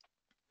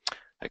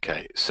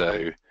 Okay,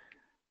 so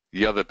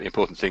the other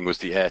important thing was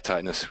the air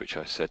tightness, which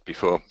I said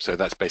before. So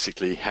that's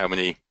basically how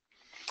many,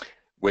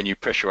 when you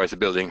pressurize the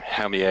building,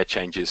 how many air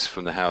changes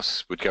from the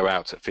house would go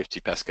out at 50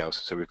 pascals.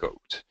 So we've got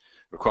a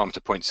requirement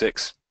of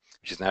 0.6,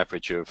 which is an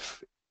average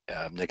of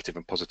negative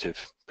and positive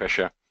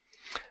pressure.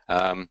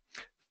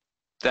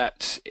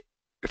 That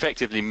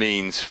effectively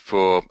means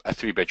for a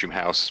 3-bedroom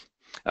house,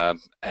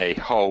 a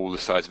hole the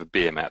size of a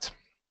beer mat.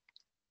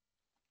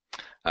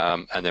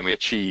 And then we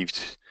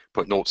achieved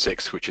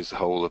 0.06, which is the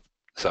hole of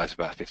the size of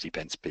about a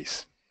 50p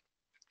piece.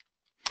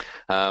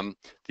 The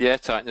air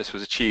tightness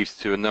was achieved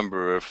through a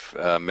number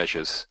of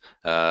measures.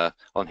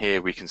 On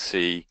here we can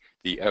see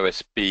the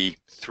OSB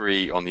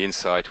 3 on the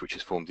inside, which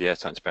has formed the air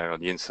tightness barrier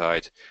on the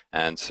inside,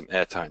 and some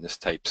air tightness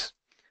tapes,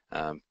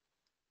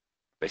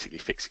 basically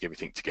fixing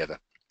everything together.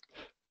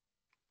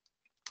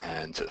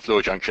 And at the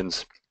floor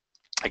junctions,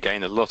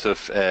 again, a lot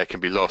of air can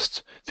be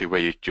lost through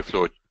where your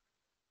floor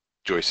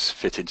joists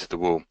fit into the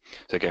wall.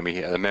 So again,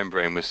 the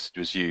membrane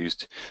was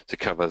used to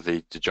cover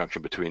the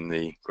junction between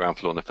the ground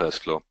floor and the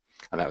first floor,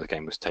 and that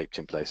again was taped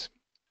in place.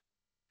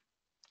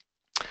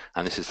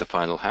 And this is the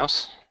final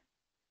house,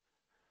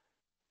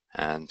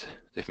 and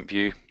different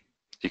view.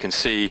 You can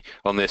see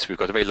on this we've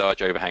got a very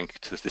large overhang.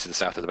 This is the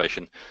south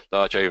elevation,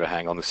 large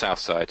overhang on the south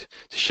side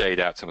to shade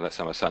out some of that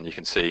summer sun. You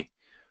can see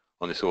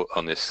on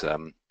this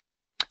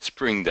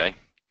spring day,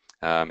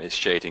 it's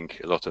shading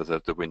a lot of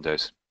the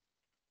windows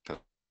at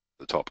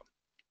the top.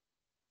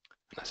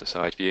 And that's a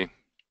side view,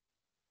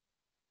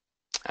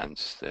 and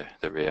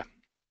the rear,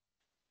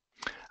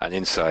 and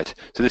inside.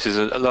 So this is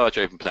a large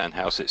open plan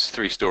house. It's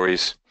 3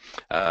 stories.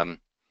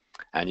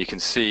 And you can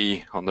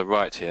see on the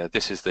right here,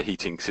 this is the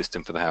heating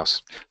system for the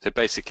house. So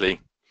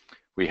basically,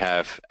 we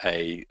have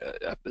a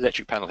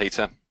electric panel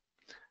heater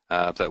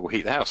that will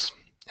heat the house.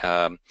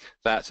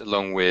 That,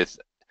 along with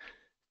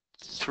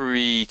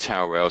 3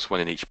 towel rails,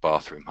 1 in each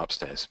bathroom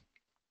upstairs.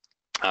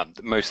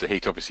 Most of the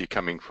heat obviously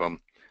coming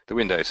from the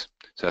windows.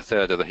 So a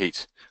third of the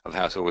heat of the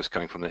house always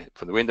coming from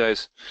the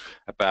windows.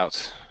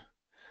 About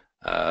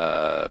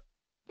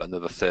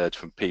another third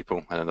from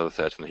people, and another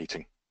third from the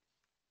heating.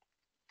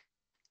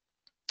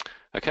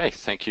 Okay,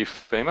 thank you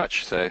very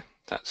much. So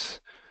that's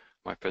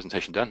my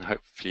presentation done.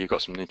 Hopefully you've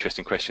got some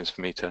interesting questions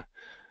for me to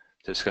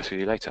discuss with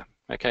you later.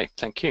 Okay,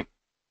 thank you.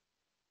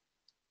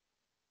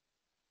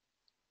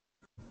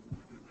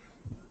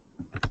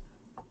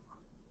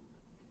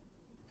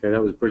 Okay,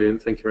 that was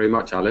brilliant. Thank you very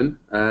much, Alan.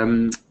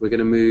 We're going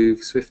to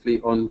move swiftly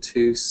on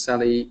to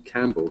Sally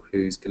Campbell,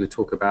 who's going to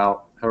talk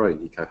about her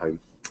own eco-home.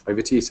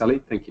 Over to you, Sally.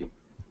 Thank you.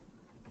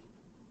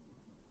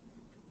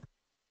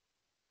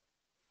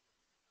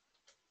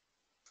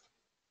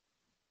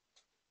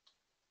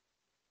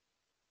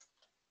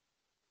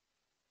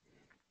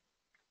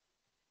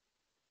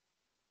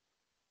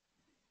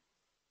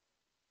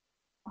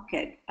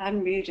 Okay,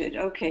 I'm muted.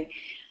 Okay.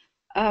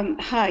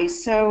 Hi.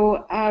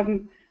 So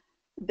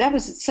that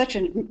was such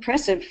an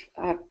impressive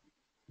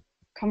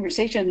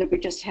conversation that we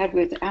just had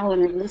with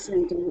Alan, and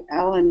listening to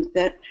Alan,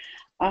 that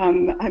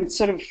I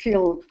sort of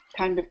feel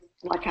kind of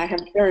like I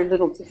have very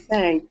little to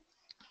say.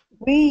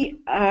 We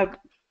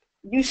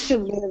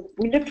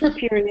lived for a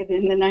period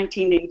in the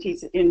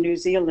 1980s in New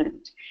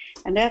Zealand,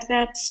 and at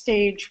that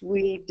stage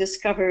we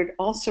discovered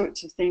all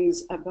sorts of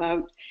things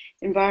about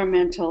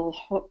environmental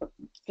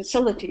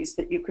facilities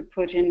that you could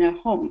put in a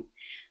home.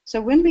 So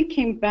when we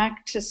came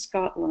back to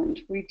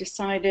Scotland, we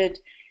decided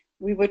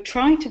we would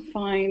try to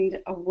find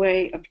a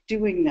way of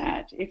doing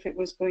that if it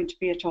was going to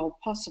be at all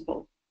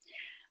possible.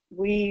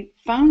 We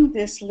found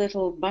this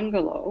little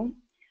bungalow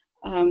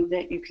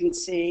that you can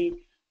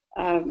see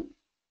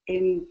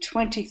in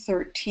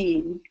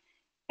 2013,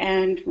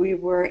 and we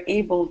were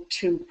able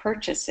to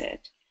purchase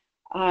it.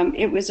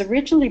 It was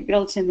originally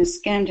built in the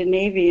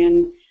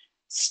Scandinavian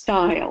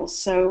style,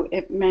 so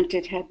it meant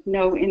it had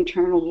no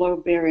internal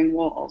load-bearing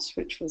walls,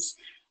 which was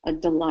a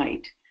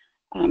delight,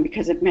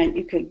 because it meant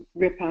you could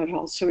rip out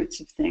all sorts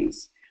of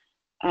things.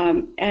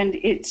 And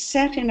it's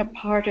set in a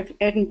part of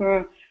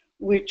Edinburgh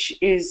which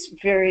is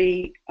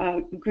very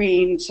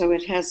green, so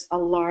it has a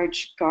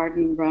large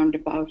garden round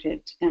about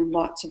it and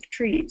lots of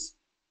trees.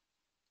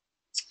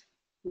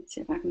 Let's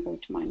see if I can go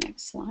to my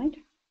next slide.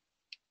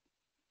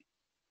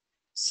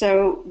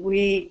 So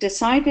we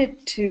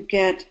decided to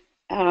get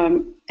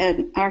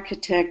an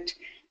architect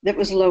that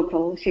was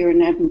local here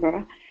in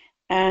Edinburgh,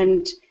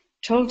 and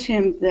told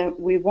him that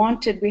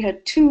we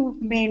had 2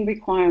 main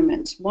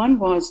requirements. One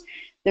was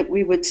that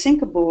we would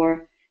sink a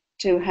bore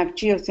to have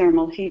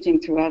geothermal heating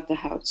throughout the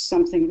house,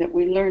 something that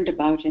we learned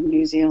about in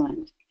New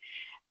Zealand.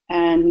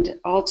 And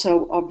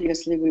also,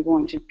 obviously, we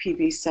wanted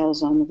PV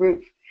cells on the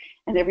roof.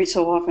 And every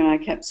so often I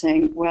kept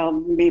saying, well,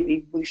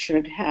 maybe we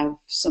should have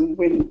some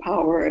wind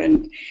power,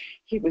 and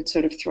he would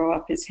sort of throw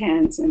up his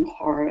hands in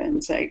horror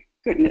and say,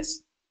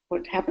 goodness,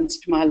 what happens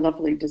to my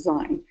lovely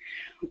design?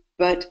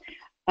 But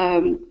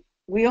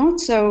we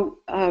also,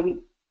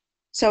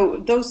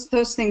 so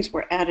those things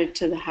were added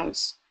to the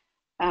house.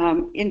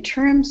 In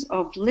terms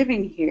of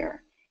living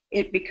here,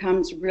 it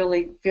becomes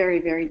really very,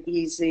 very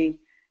easy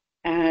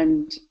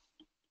and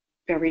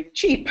very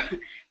cheap,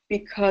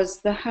 because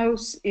the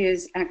house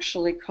is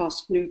actually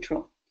cost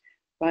neutral.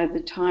 By the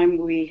time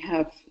we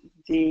have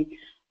the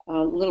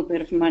little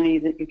bit of money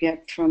that you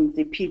get from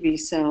the PV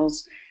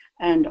cells,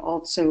 and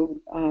also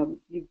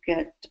you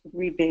get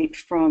rebate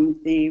from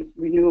the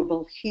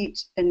Renewable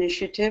Heat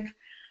Initiative,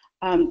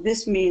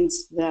 this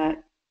means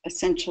that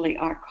essentially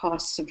our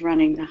costs of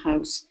running the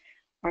house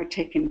are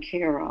taken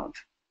care of.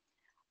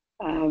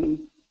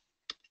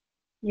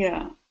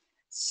 Yeah,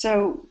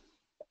 so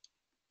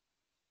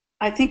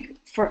I think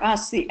for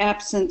us, the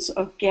absence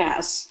of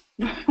gas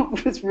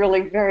was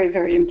really very,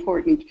 very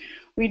important.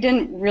 We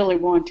didn't really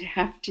want to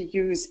have to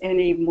use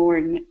any more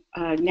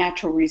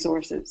natural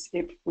resources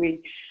if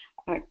we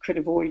could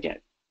avoid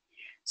it.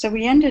 So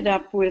we ended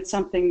up with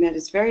something that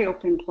is very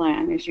open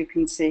plan, as you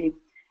can see,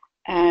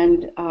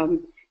 and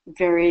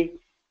very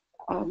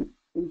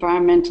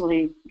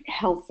environmentally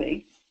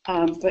healthy,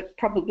 but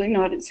probably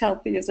not as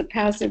healthy as a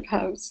passive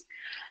house.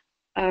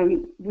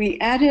 We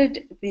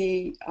added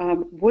the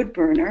wood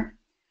burner,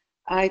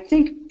 I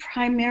think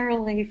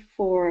primarily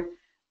for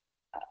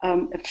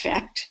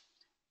effect,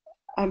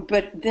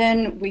 but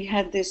then we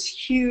had this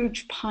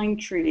huge pine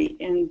tree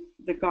in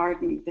the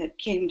garden that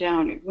came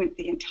down. It went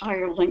the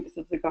entire length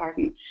of the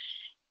garden.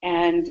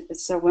 And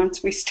so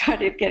once we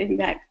started getting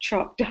that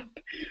chopped up,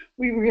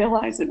 we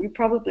realized that we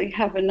probably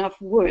have enough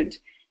wood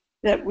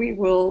that we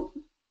will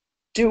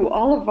do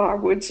all of our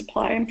wood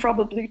supply and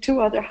probably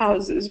 2 other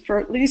houses for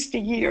at least a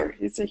year.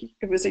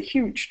 It was a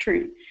huge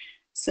tree.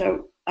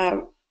 So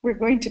we're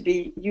going to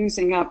be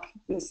using up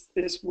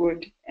this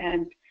wood.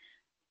 And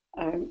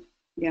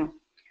yeah,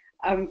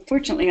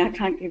 unfortunately, I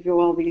can't give you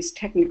all these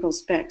technical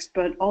specs,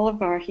 but all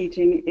of our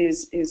heating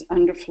is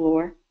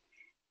underfloor,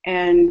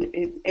 and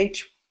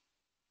each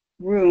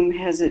room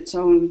has its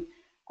own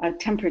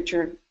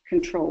temperature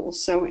control,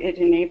 so it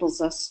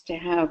enables us to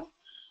have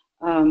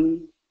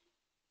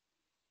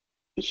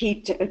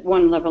heat at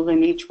one level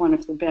in each one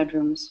of the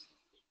bedrooms.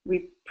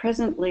 We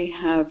presently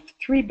have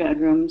 3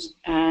 bedrooms,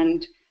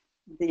 and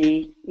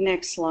the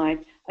next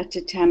slide, a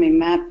tatami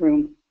mat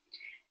room.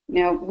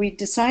 Now, we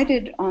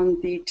decided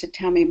on the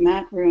tatami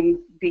mat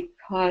room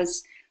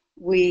because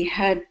we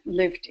had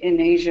lived in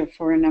Asia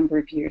for a number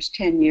of years,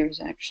 10 years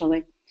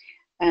actually,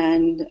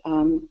 and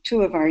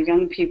 2 of our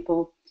young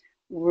people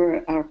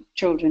our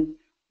children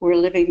were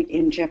living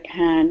in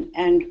Japan,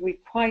 and we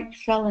quite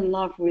fell in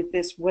love with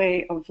this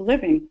way of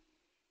living,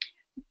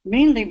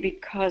 mainly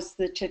because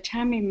the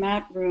tatami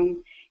mat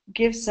room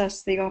gives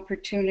us the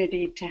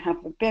opportunity to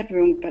have a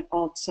bedroom, but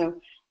also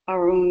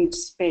our own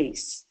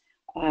space.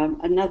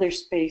 Another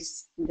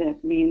space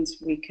that means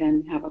we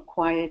can have a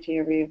quiet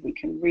area, we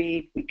can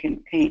read, we can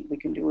paint, we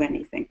can do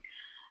anything.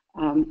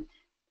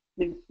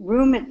 The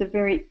room at the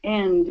very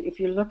end, if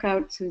you look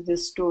out through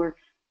this door,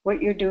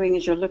 what you're doing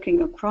is you're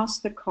looking across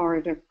the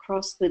corridor,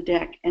 across the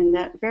deck, and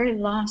that very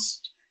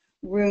last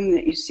room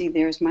that you see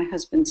there is my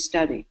husband's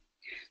study.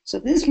 So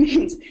this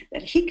means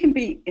that he can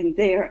be in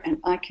there and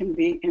I can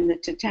be in the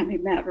tatami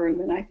mat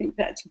room, and I think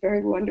that's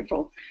very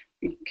wonderful.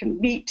 We can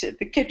meet at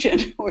the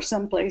kitchen or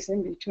someplace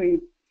in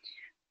between.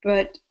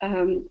 But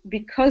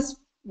because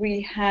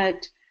we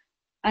had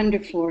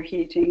underfloor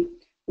heating,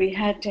 we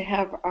had to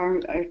have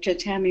our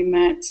tatami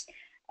mats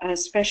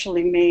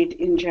specially made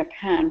in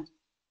Japan,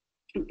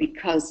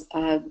 because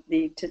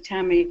the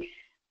tatami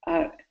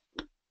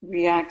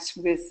reacts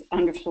with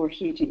underfloor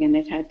heating, and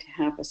it had to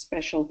have a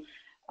special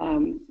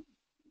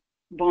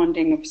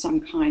bonding of some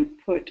kind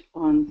put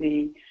on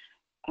the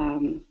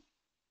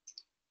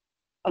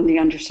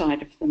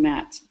underside of the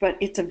mats. But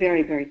it's a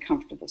very, very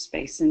comfortable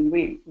space, and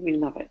we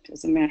love it.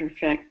 As a matter of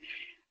fact,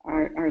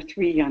 our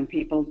 3 young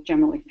people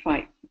generally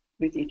fight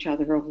with each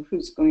other over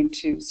who's going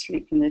to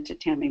sleep in the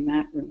tatami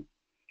mat room.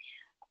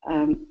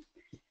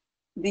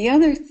 The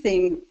other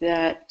thing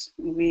that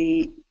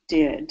we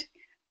did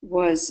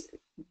was,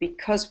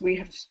 because we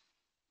have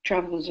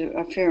traveled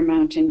a fair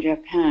amount in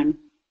Japan,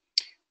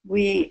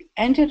 we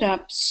ended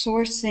up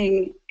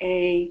sourcing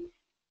a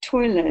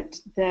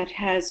toilet that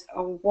has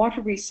a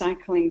water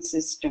recycling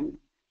system.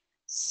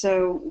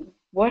 So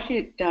what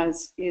it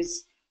does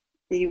is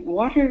the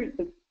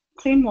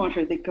clean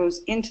water that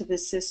goes into the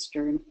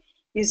cistern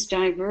is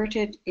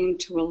diverted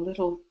into a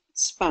little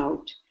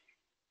spout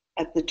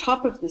at the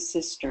top of the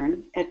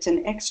cistern. It's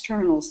an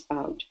external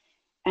spout,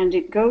 and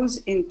it goes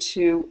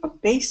into a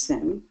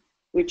basin,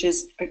 which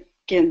is,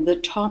 again, the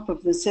top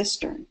of the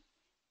cistern,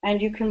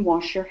 and you can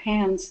wash your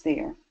hands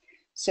there.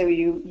 So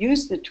you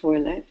use the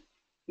toilet,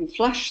 you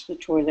flush the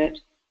toilet,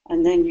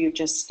 and then you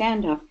just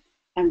stand up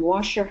and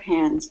wash your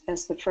hands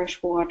as the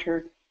fresh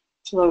water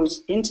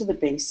flows into the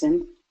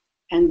basin,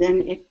 and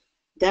then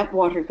that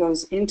water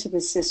goes into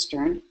the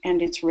cistern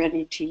and it's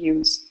ready to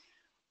use.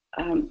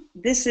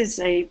 This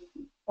is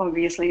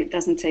obviously it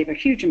doesn't save a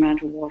huge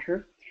amount of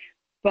water,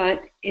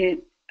 but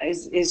it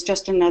is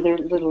just another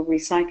little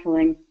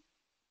recycling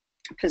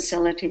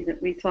facility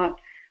that we thought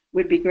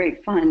would be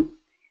great fun.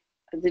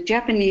 The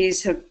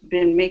Japanese have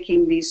been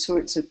making these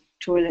sorts of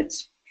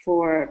toilets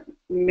for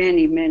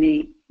many,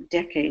 many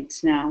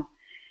decades now,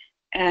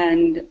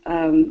 and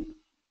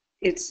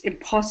it's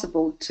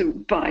impossible to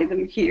buy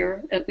them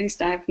here. At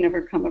least I've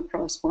never come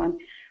across one.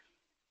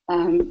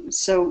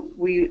 So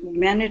we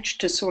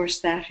managed to source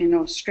that in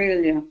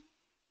Australia,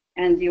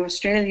 and the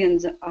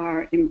Australians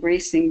are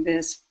embracing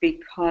this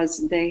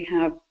because they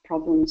have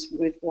problems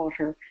with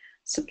water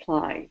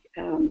supply.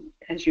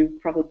 As you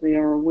probably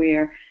are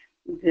aware,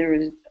 there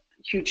is a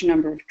huge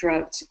number of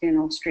droughts in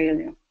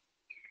Australia.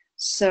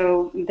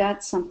 So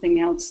that's something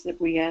else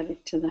that we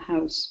added to the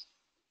house.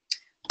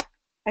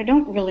 I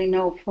don't really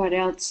know what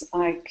else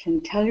I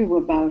can tell you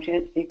about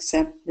it,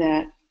 except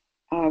that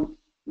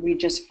we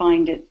just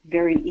find it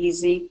very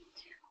easy.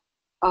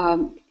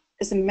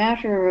 As a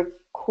matter of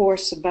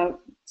course,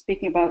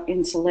 speaking about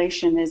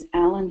insulation, as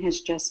Alan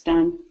has just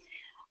done,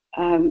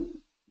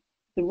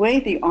 the way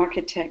the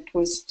architect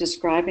was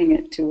describing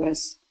it to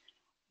us,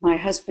 my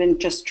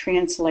husband just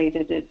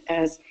translated it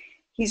as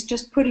he's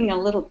just putting a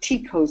little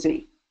tea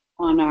cozy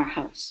on our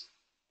house.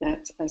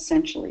 That's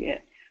essentially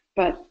it.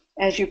 But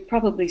as you've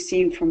probably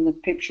seen from the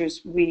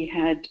pictures, we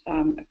had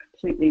a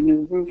completely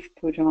new roof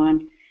put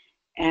on,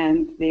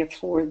 and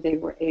therefore they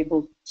were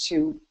able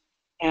to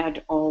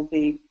add all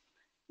the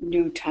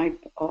new type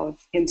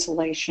of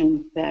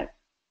insulation that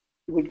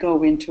would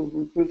go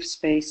into roof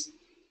space.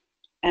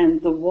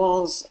 And the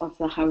walls of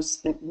the house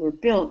that were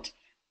built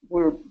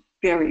were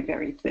very,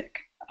 very thick.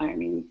 I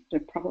mean, they're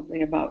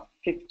probably about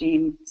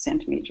 15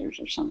 centimeters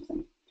or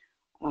something.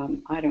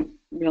 I don't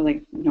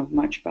really know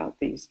much about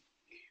these.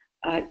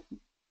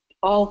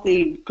 All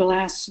the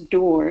glass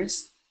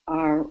doors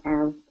are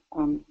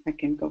I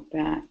can go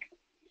back.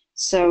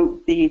 So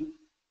the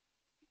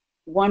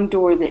one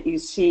door that you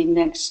see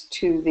next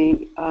to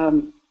the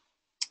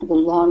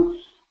long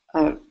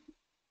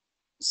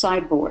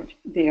sideboard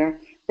there,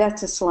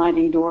 that's a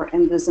sliding door,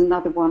 and there's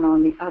another one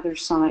on the other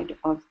side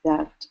of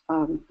that.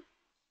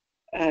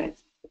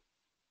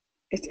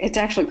 It's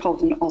actually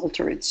called an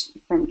altar. It's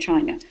from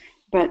China,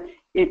 but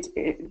it's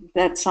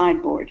that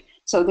sideboard.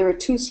 So there are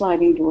two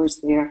sliding doors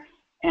there,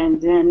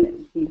 and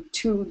then the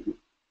two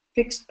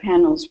fixed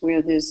panels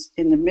where there's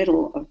in the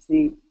middle of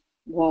the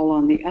wall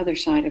on the other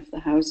side of the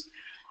house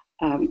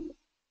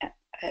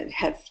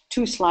have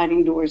two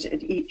sliding doors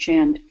at each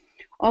end.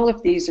 All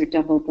of these are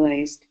double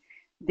glazed.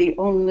 The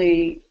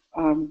only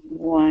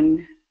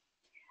one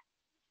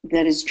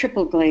that is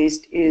triple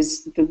glazed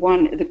is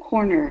the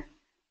corner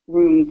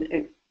room,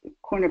 the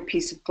corner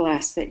piece of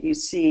glass that you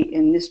see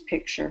in this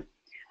picture.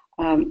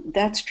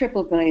 That's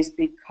triple glazed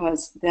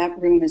because that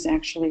room is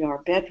actually our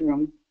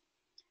bedroom.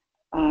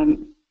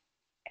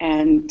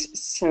 And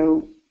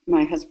so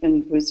my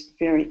husband was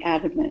very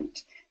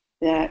adamant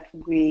that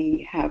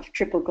we have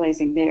triple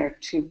glazing there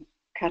to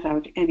cut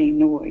out any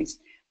noise,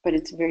 but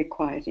it's a very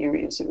quiet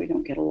area, so we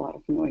don't get a lot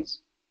of noise.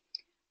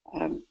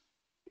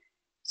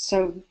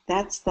 So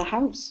that's the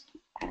house,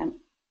 and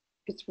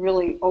it's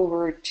really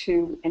over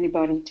to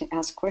anybody to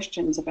ask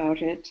questions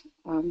about it,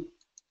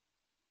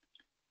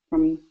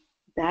 from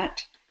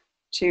that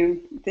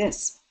to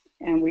this.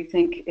 And we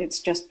think it's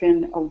just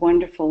been a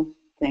wonderful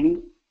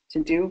thing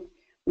to do.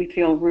 We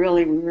feel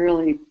really,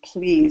 really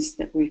pleased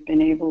that we've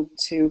been able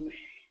to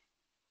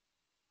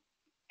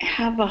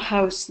have a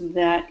house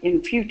that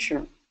in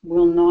future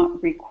will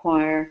not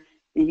require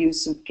the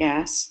use of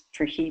gas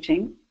for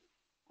heating.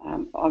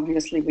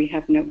 Obviously, we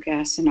have no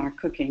gas in our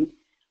cooking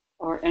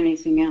or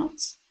anything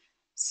else.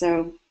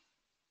 So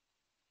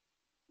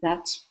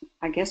that's,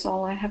 I guess,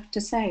 all I have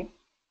to say.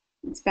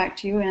 It's back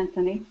to you,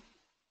 Anthony.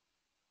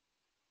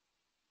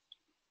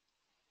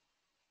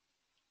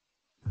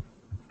 Okay,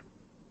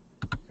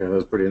 that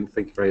was brilliant.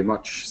 Thank you very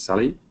much,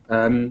 Sally.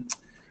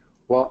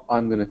 What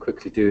I'm going to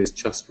quickly do is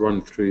just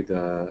run through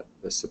the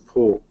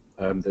support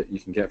that you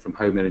can get from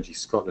Home Energy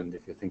Scotland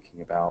if you're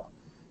thinking about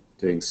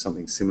doing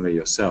something similar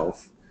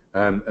yourself.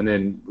 And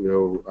then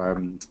we'll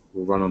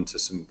run on to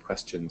some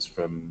questions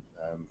from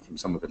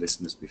some of the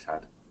listeners we've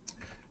had.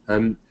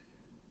 Home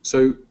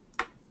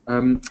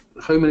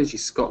Energy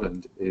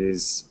Scotland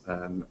is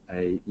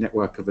a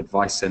network of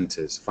advice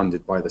centres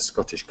funded by the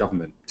Scottish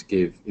Government to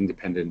give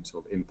independent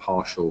or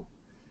impartial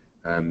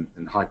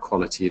and high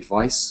quality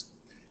advice.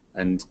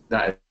 And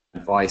that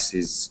advice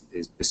is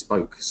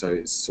bespoke, so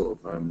it's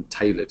sort of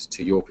tailored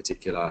to your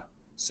particular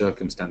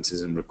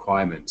circumstances and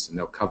requirements, and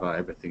they'll cover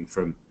everything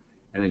from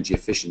energy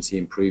efficiency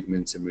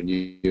improvements and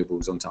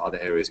renewables onto other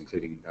areas,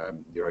 including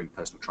your own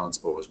personal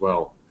transport as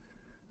well.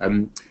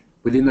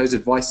 Within those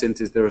advice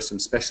centres, there are some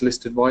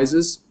specialist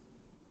advisors,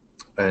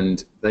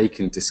 and they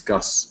can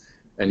discuss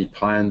any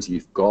plans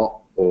you've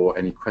got or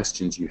any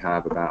questions you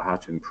have about how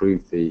to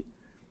improve the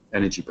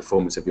energy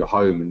performance of your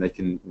home, and they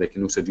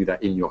can also do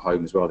that in your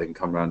home as well. They can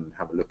come around and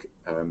have a look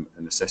and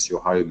assess your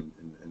home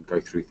and go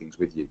through things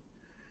with you.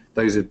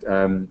 Those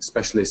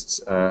specialists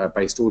are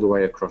based all the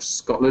way across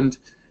Scotland.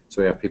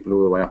 So we have people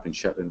all the way up in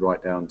Shetland,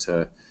 right down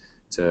to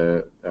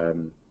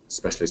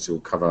specialists who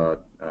will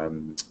cover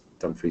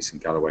Dumfries and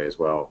Galloway as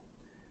well.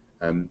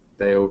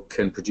 They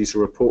can produce a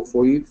report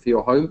for you for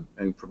your home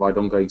and provide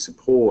ongoing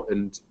support.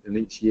 And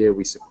each year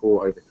we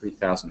support over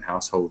 3,000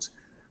 households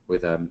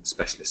with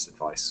specialist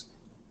advice.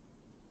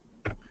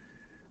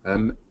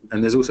 And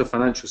there's also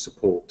financial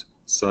support.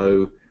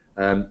 So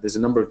there's a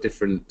number of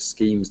different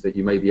schemes that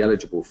you may be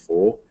eligible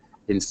for.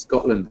 In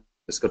Scotland,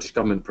 the Scottish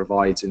Government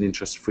provides an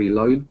interest-free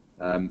loan.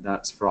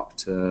 That's for up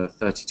to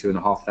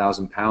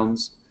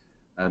 £32,500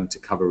 to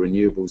cover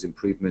renewables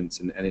improvements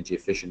and energy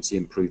efficiency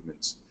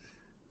improvements.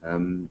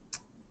 And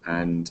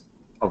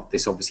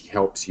this obviously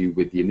helps you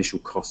with the initial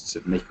costs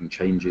of making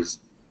changes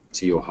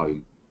to your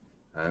home.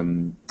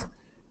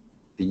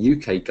 The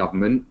UK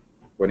government,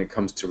 when it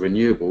comes to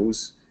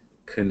renewables,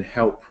 can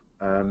help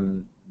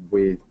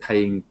with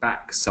paying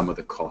back some of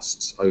the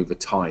costs over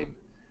time.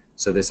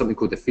 So there's something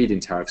called the feed-in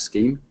tariff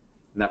scheme,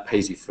 and that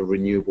pays you for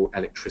renewable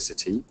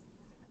electricity,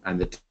 and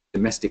the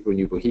domestic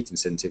renewable heat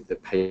incentive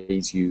that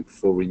pays you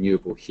for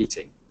renewable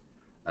heating.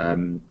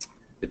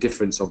 The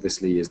difference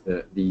obviously is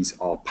that these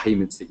are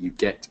payments that you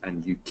get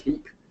and you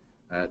keep.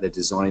 They're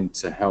designed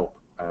to help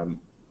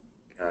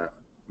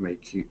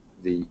make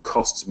the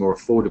costs more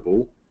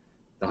affordable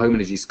The Home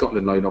Energy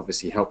Scotland loan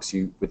obviously helps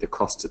you with the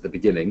costs at the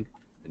beginning,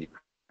 and you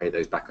pay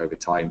those back over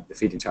time. The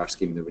feed-in tariff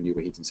scheme and the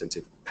renewable heat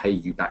incentive pay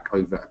you back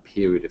over a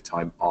period of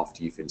time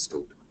after you've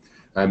installed.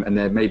 And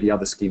there may be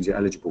other schemes you're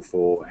eligible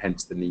for,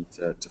 hence the need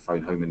to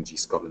phone Home Energy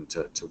Scotland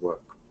to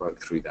work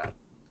through that.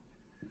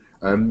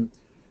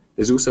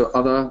 There's also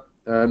other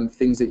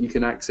things that you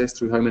can access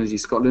through Home Energy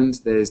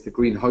Scotland. There's the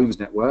Green Homes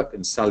Network,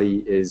 and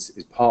Sally is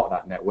part of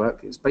that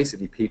network. It's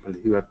basically people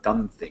who have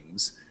done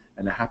things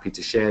and are happy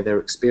to share their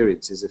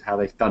experiences of how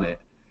they've done it.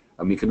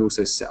 And we can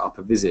also set up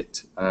a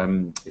visit.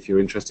 If you're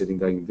interested in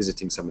going and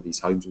visiting some of these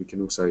homes, we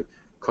can also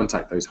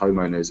contact those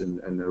homeowners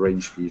and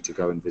arrange for you to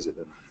go and visit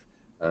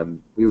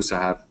them. We also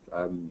have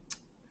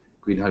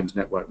Green Homes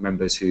Network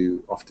members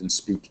who often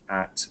speak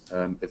at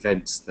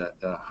events that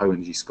Home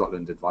Energy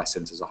Scotland advice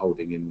centres are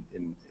holding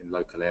in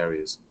local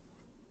areas.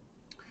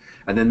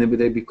 And then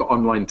we've got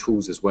online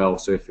tools as well.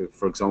 So if,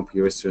 for example,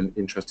 you're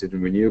interested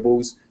in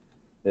renewables,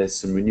 there's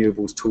some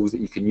renewables tools that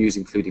you can use,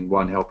 including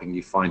one helping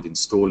you find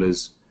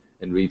installers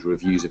and read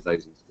reviews of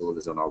those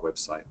installers on our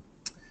website.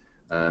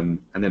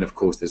 And then, of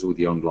course, there's all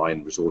the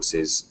online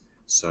resources.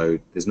 So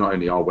there's not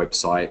only our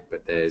website,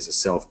 but there's a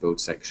self-build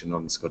section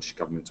on the Scottish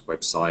Government's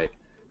website.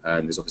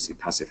 And there's obviously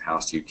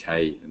Passivhaus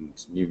UK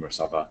and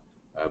numerous other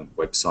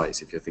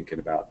websites if you're thinking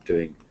about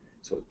doing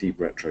sort of deep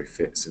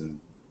retrofits and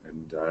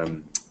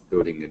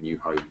building a new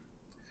home.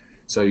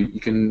 So you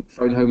can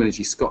phone Home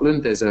Energy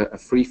Scotland. There's a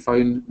free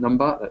phone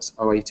number, that's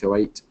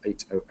 0808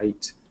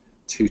 808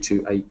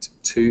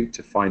 2282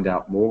 to find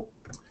out more.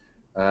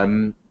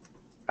 And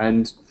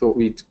thought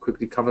we'd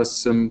quickly cover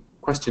some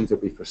questions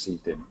that we've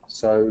received in.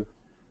 So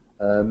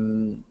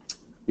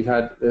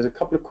there's a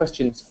couple of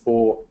questions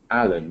for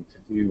Alan to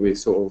do with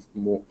sort of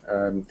more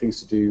things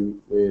to do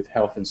with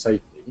health and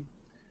safety.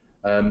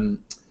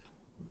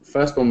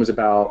 First one was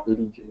about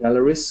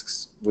Legionella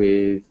risks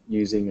with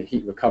using a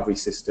heat recovery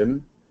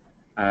system,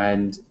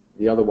 and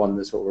the other one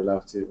that's sort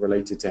of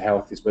related to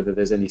health is whether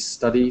there's any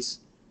studies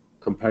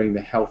comparing the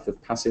health of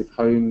passive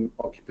home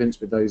occupants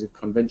with those of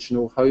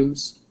conventional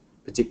homes,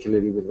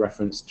 particularly with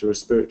reference to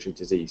respiratory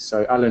disease.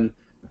 So Alan,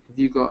 have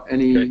you got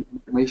any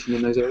information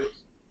in those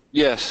areas?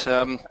 Yes,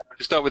 to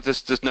start with,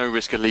 there's no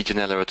risk of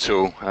Legionella at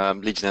all.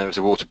 Legionella is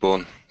a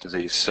waterborne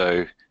disease,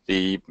 so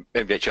the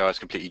MVHR is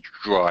completely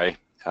dry,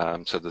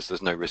 so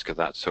there's no risk of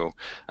that at all.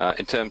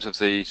 In terms of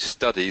the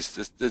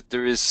studies,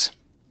 there is,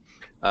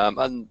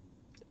 and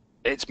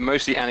it's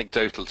mostly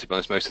anecdotal, to be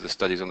honest, most of the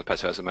studies on the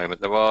Passivhaus at the moment.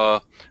 There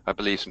are, I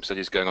believe, some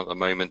studies going on at the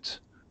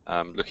moment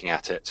looking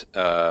at it,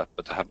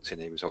 but I haven't seen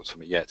any results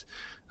from it yet.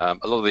 A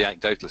lot of the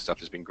anecdotal stuff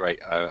has been great.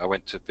 I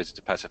went to visit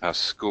a Passivhaus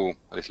school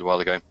a little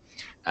while ago,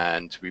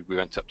 and we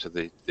went up to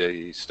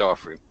the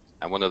staff room,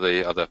 and one of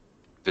the other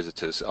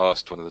visitors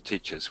asked one of the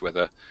teachers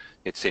whether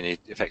he'd seen any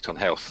effect on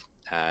health,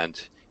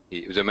 and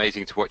it was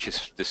amazing to watch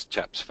this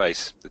chap's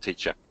face, the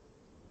teacher.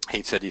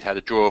 He said he'd had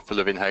a drawer full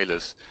of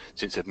inhalers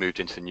since they'd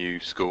moved into the new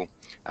school,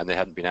 and they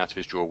hadn't been out of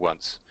his drawer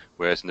once,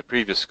 whereas in the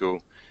previous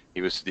school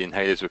the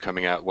inhalers were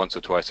coming out once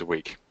or twice a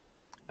week.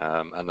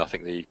 And I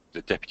think the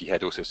deputy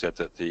head also said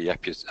that the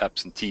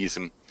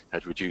absenteeism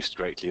had reduced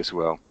greatly as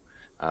well.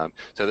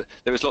 So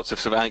there was lots of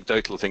sort of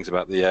anecdotal things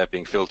about the air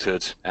being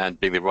filtered and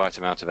being the right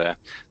amount of air.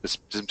 There's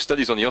some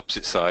studies on the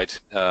opposite side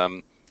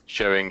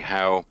showing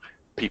how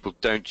people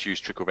don't use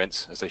trickle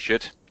vents as they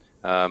should.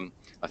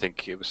 I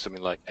think it was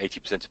something like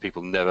 80% of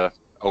people never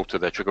alter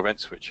their trickle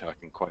vents, which I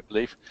can quite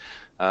believe.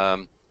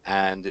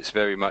 And it's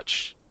very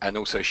much, and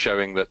also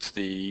showing that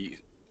the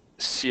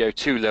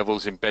CO2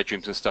 levels in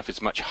bedrooms and stuff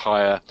is much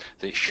higher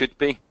than it should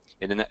be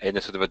in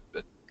a sort of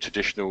a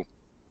traditional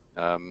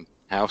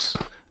house,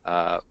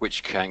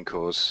 which can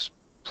cause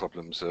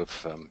problems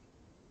of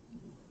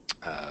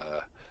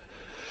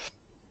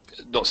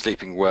not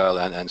sleeping well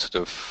and sort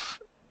of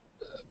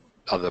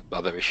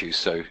other issues.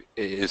 So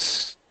it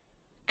is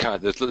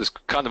there's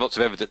kind of lots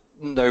of evidence,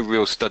 no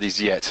real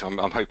studies yet.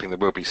 I'm hoping there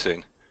will be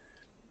soon.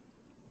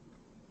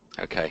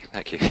 Okay,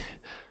 thank you.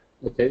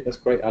 Okay, that's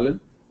great, Alan.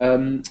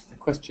 A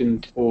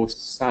question for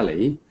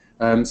Sally.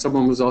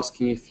 Someone was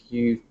asking if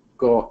you've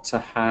got to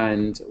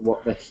hand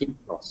what the heat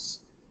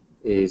loss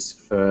is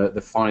for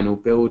the final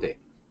building.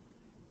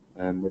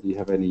 Whether you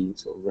have any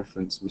sort of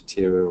reference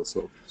material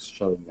sort of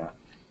showing that.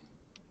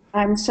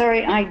 I'm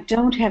sorry, I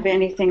don't have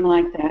anything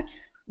like that.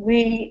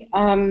 We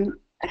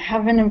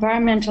have an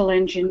environmental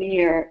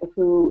engineer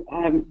who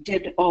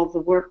did all the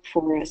work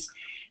for us,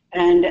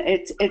 and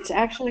it's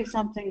actually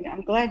something.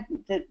 I'm glad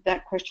that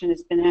that question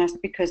has been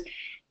asked, because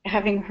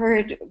having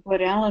heard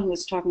what Alan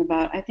was talking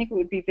about, I think it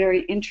would be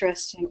very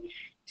interesting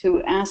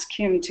to ask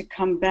him to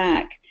come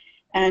back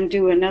and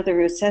do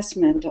another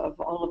assessment of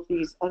all of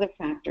these other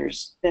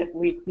factors that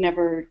we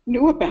never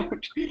knew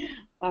about.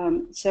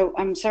 So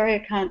I'm sorry I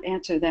can't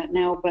answer that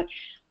now, but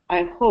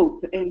I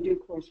hope in due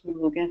course we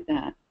will get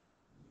that.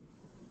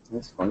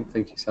 That's fine,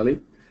 thank you,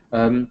 Sally.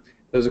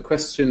 There's a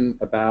question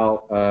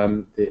about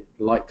the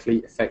likely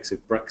effects of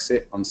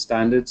Brexit on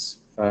standards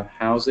for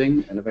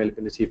housing and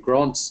availability of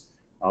grants.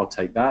 I'll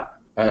take that.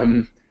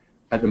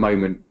 At the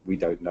moment, we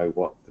don't know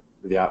what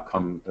the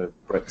outcome of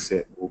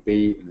Brexit will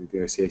be in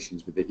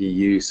negotiations with the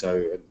EU.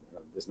 So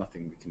there's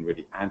nothing we can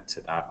really add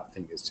to that. I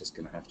think it's just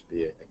going to have to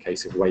be a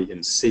case of wait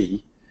and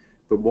see.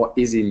 But what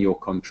is in your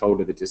control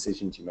are the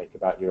decisions you make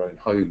about your own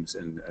homes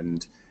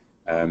and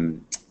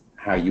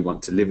how you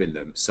want to live in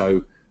them.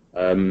 So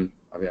I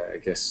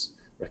guess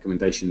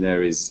recommendation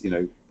there is,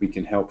 we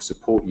can help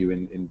support you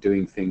in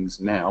doing things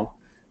now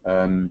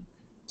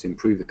to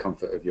improve the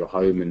comfort of your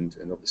home, and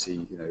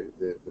obviously,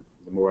 the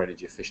more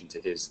energy efficient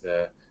it is,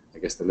 I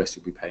guess the less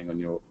you'll be paying on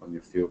your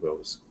fuel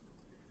bills.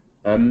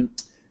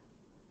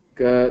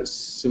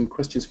 Some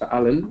questions for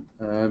Alan.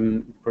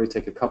 Probably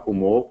take a couple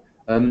more.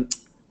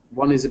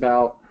 One is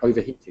about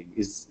overheating.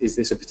 Is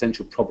this a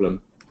potential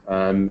problem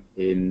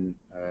in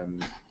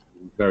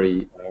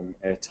very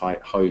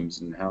airtight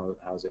homes, and how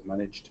is it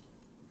managed?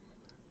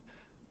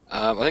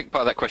 I think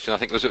part of that question,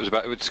 it was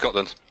about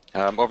Scotland.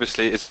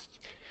 Obviously,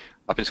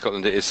 up in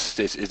Scotland it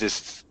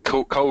is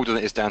colder than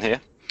it is down here,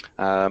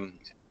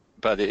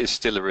 but it is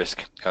still a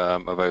risk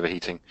of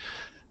overheating.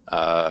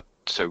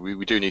 So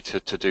we do need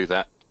to do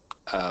that.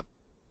 The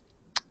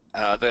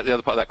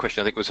other part of that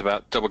question, I think, was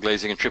about double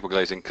glazing and triple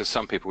glazing, because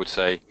some people would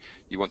say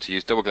you want to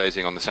use double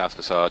glazing on the south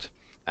facade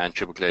and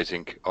triple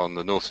glazing on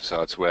the north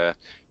facades, where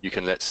you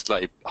can let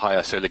slightly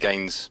higher solar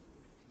gains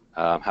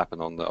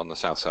happen on the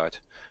south side.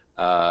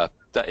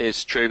 That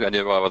is true, and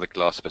there are other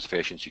glass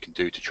specifications you can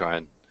do to try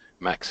and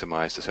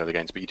maximise the solar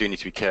gains, but you do need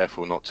to be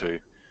careful not to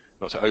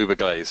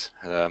overglaze.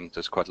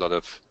 There's quite a lot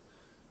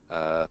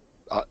of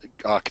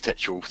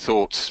architectural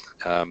thoughts,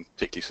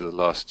 particularly for the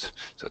last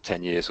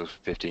 10 years or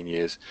 15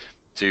 years,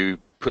 to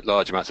put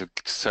large amounts of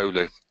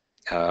solar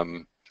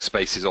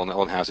spaces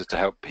on houses to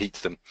help heat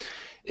them.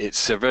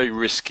 It's a very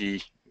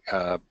risky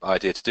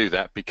idea to do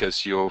that,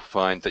 because you'll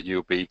find that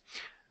you'll be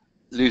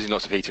losing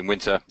lots of heat in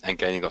winter and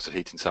gaining lots of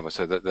heat in summer,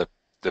 so that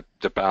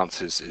the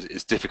balance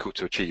is difficult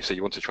to achieve. So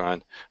you want to try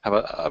and have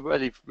a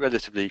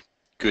relatively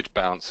good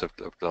balance of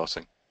glass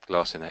in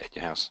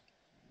your house.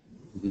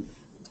 Mm-hmm.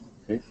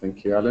 Okay,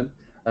 thank you, Alan.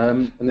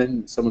 And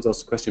then someone's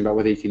asked a question about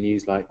whether you can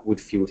use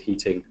wood-fueled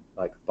heating,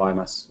 like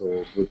biomass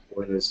or wood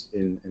boilers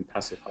in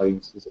passive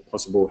homes. Is it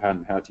possible? How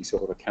do you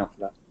sort of account for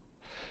that?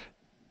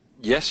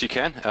 Yes, you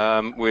can.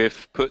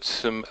 We've put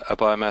a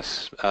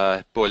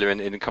biomass boiler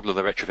in a couple of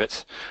the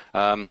retrofits.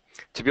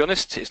 To be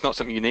honest, it's not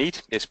something you need.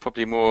 It's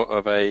probably more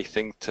of a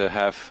thing to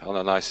have on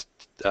a nice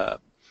on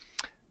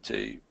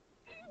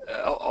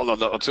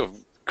sort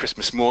of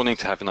Christmas morning,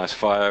 to have a nice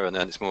fire, and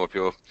then it's more of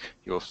your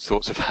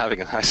thoughts of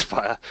having a nice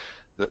fire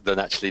than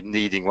actually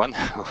needing one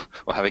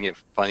or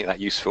finding that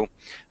useful.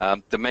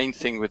 The main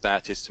thing with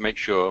that is to make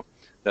sure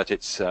that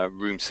it's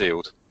room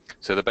sealed.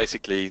 So that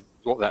basically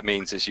what that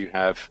means is you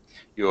have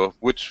your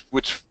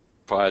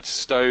wood-fired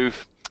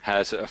stove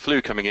has a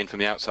flue coming in from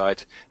the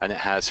outside, and it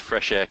has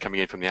fresh air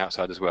coming in from the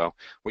outside as well.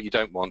 What you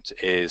don't want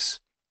is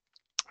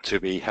to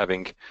be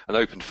having an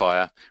open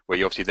fire where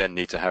you obviously then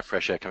need to have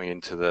fresh air coming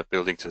into the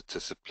building to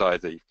supply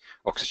the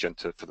oxygen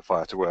for the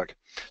fire to work.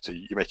 So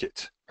you make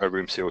it a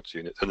room sealed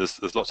unit, and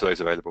there's lots of those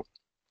available.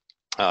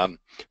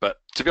 But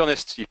to be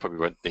honest, you probably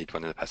won't need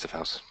one in a passive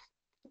house.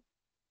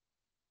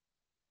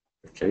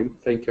 Okay,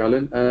 thank you,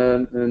 Alan.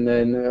 And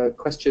then a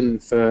question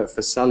for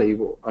Sally.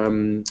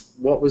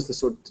 What was the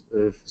sort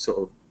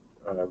of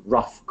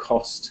rough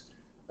cost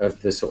of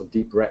the sort of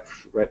deep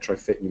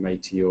retrofit you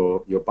made to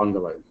your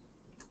bungalow?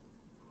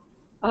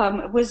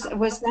 Was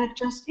that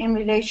just in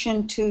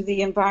relation to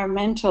the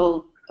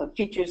environmental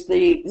features,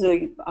 the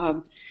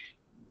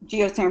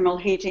geothermal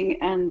heating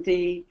and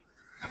the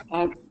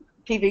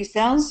PV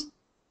cells?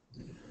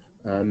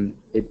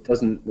 It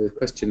doesn't. The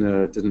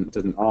questioner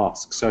doesn't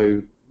ask.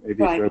 So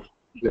maybe right.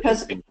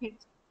 Because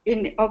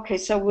okay,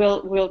 so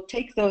we'll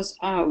take those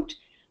out.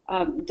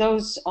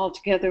 Those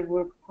altogether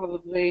were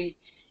probably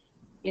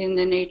in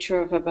the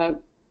nature of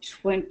about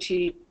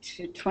 20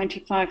 to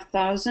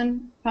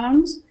 25,000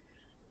 pounds.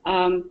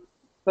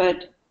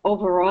 But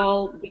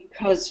overall,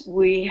 because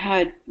we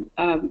had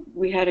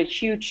a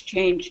huge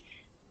change,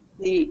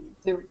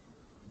 there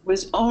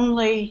was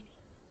only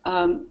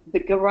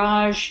the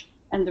garage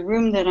and the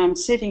room that I'm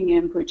sitting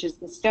in, which is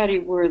the study,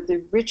 were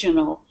the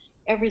original.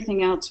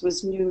 Everything else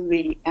was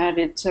newly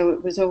added, so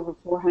it was over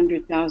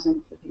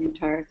 400,000 for the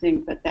entire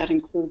thing, but that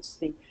includes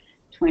the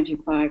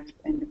 25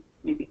 and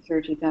maybe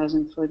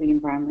 30,000 for the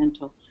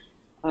environmental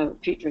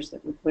features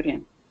that we put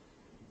in.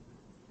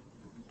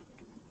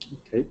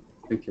 Okay,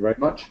 thank you very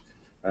much.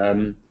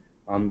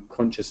 I'm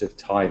conscious of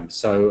time,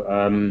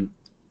 so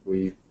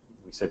we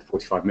said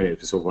 45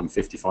 minutes, we're sort of on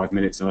 55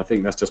 minutes, and I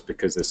think that's just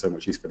because there's so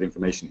much useful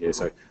information here,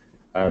 so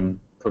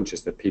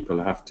conscious that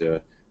people have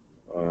to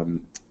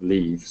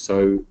leave.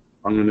 So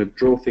I'm going to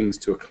draw things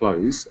to a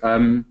close.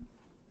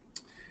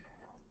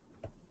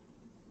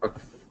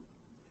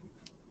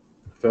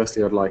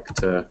 Firstly, I'd like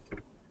to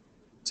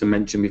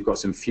mention we've got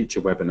some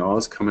future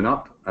webinars coming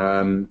up.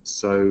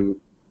 So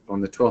on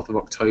the 12th of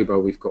October,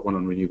 we've got one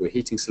on renewable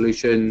heating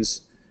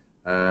solutions.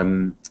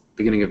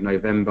 Beginning of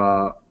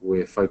November,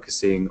 we're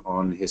focusing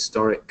on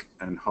historic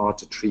and hard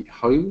to treat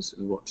homes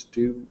and what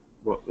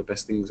the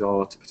best things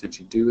are to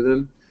potentially do with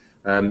them.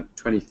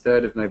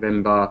 23rd of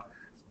November,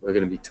 we're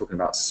going to be talking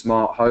about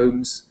smart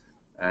homes,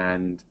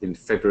 and in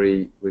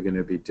February we're going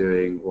to be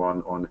doing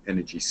one on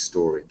energy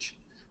storage.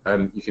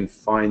 You can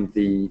find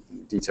the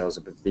details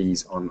of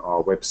these on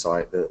our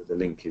website. The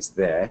link is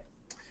there.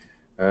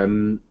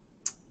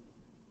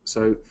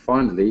 So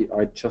finally,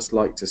 I'd just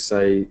like to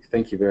say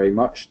thank you very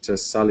much to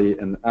Sally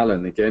and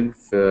Alan again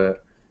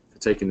for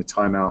taking the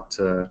time out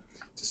to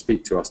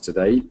speak to us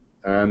today,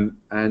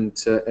 and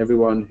to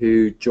everyone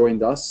who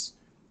joined us,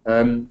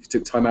 who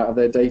took time out of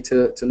their day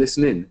to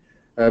listen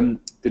in.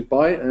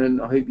 Goodbye,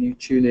 and I hope you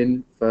tune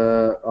in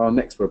for our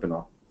next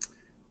webinar.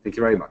 Thank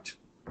you very much.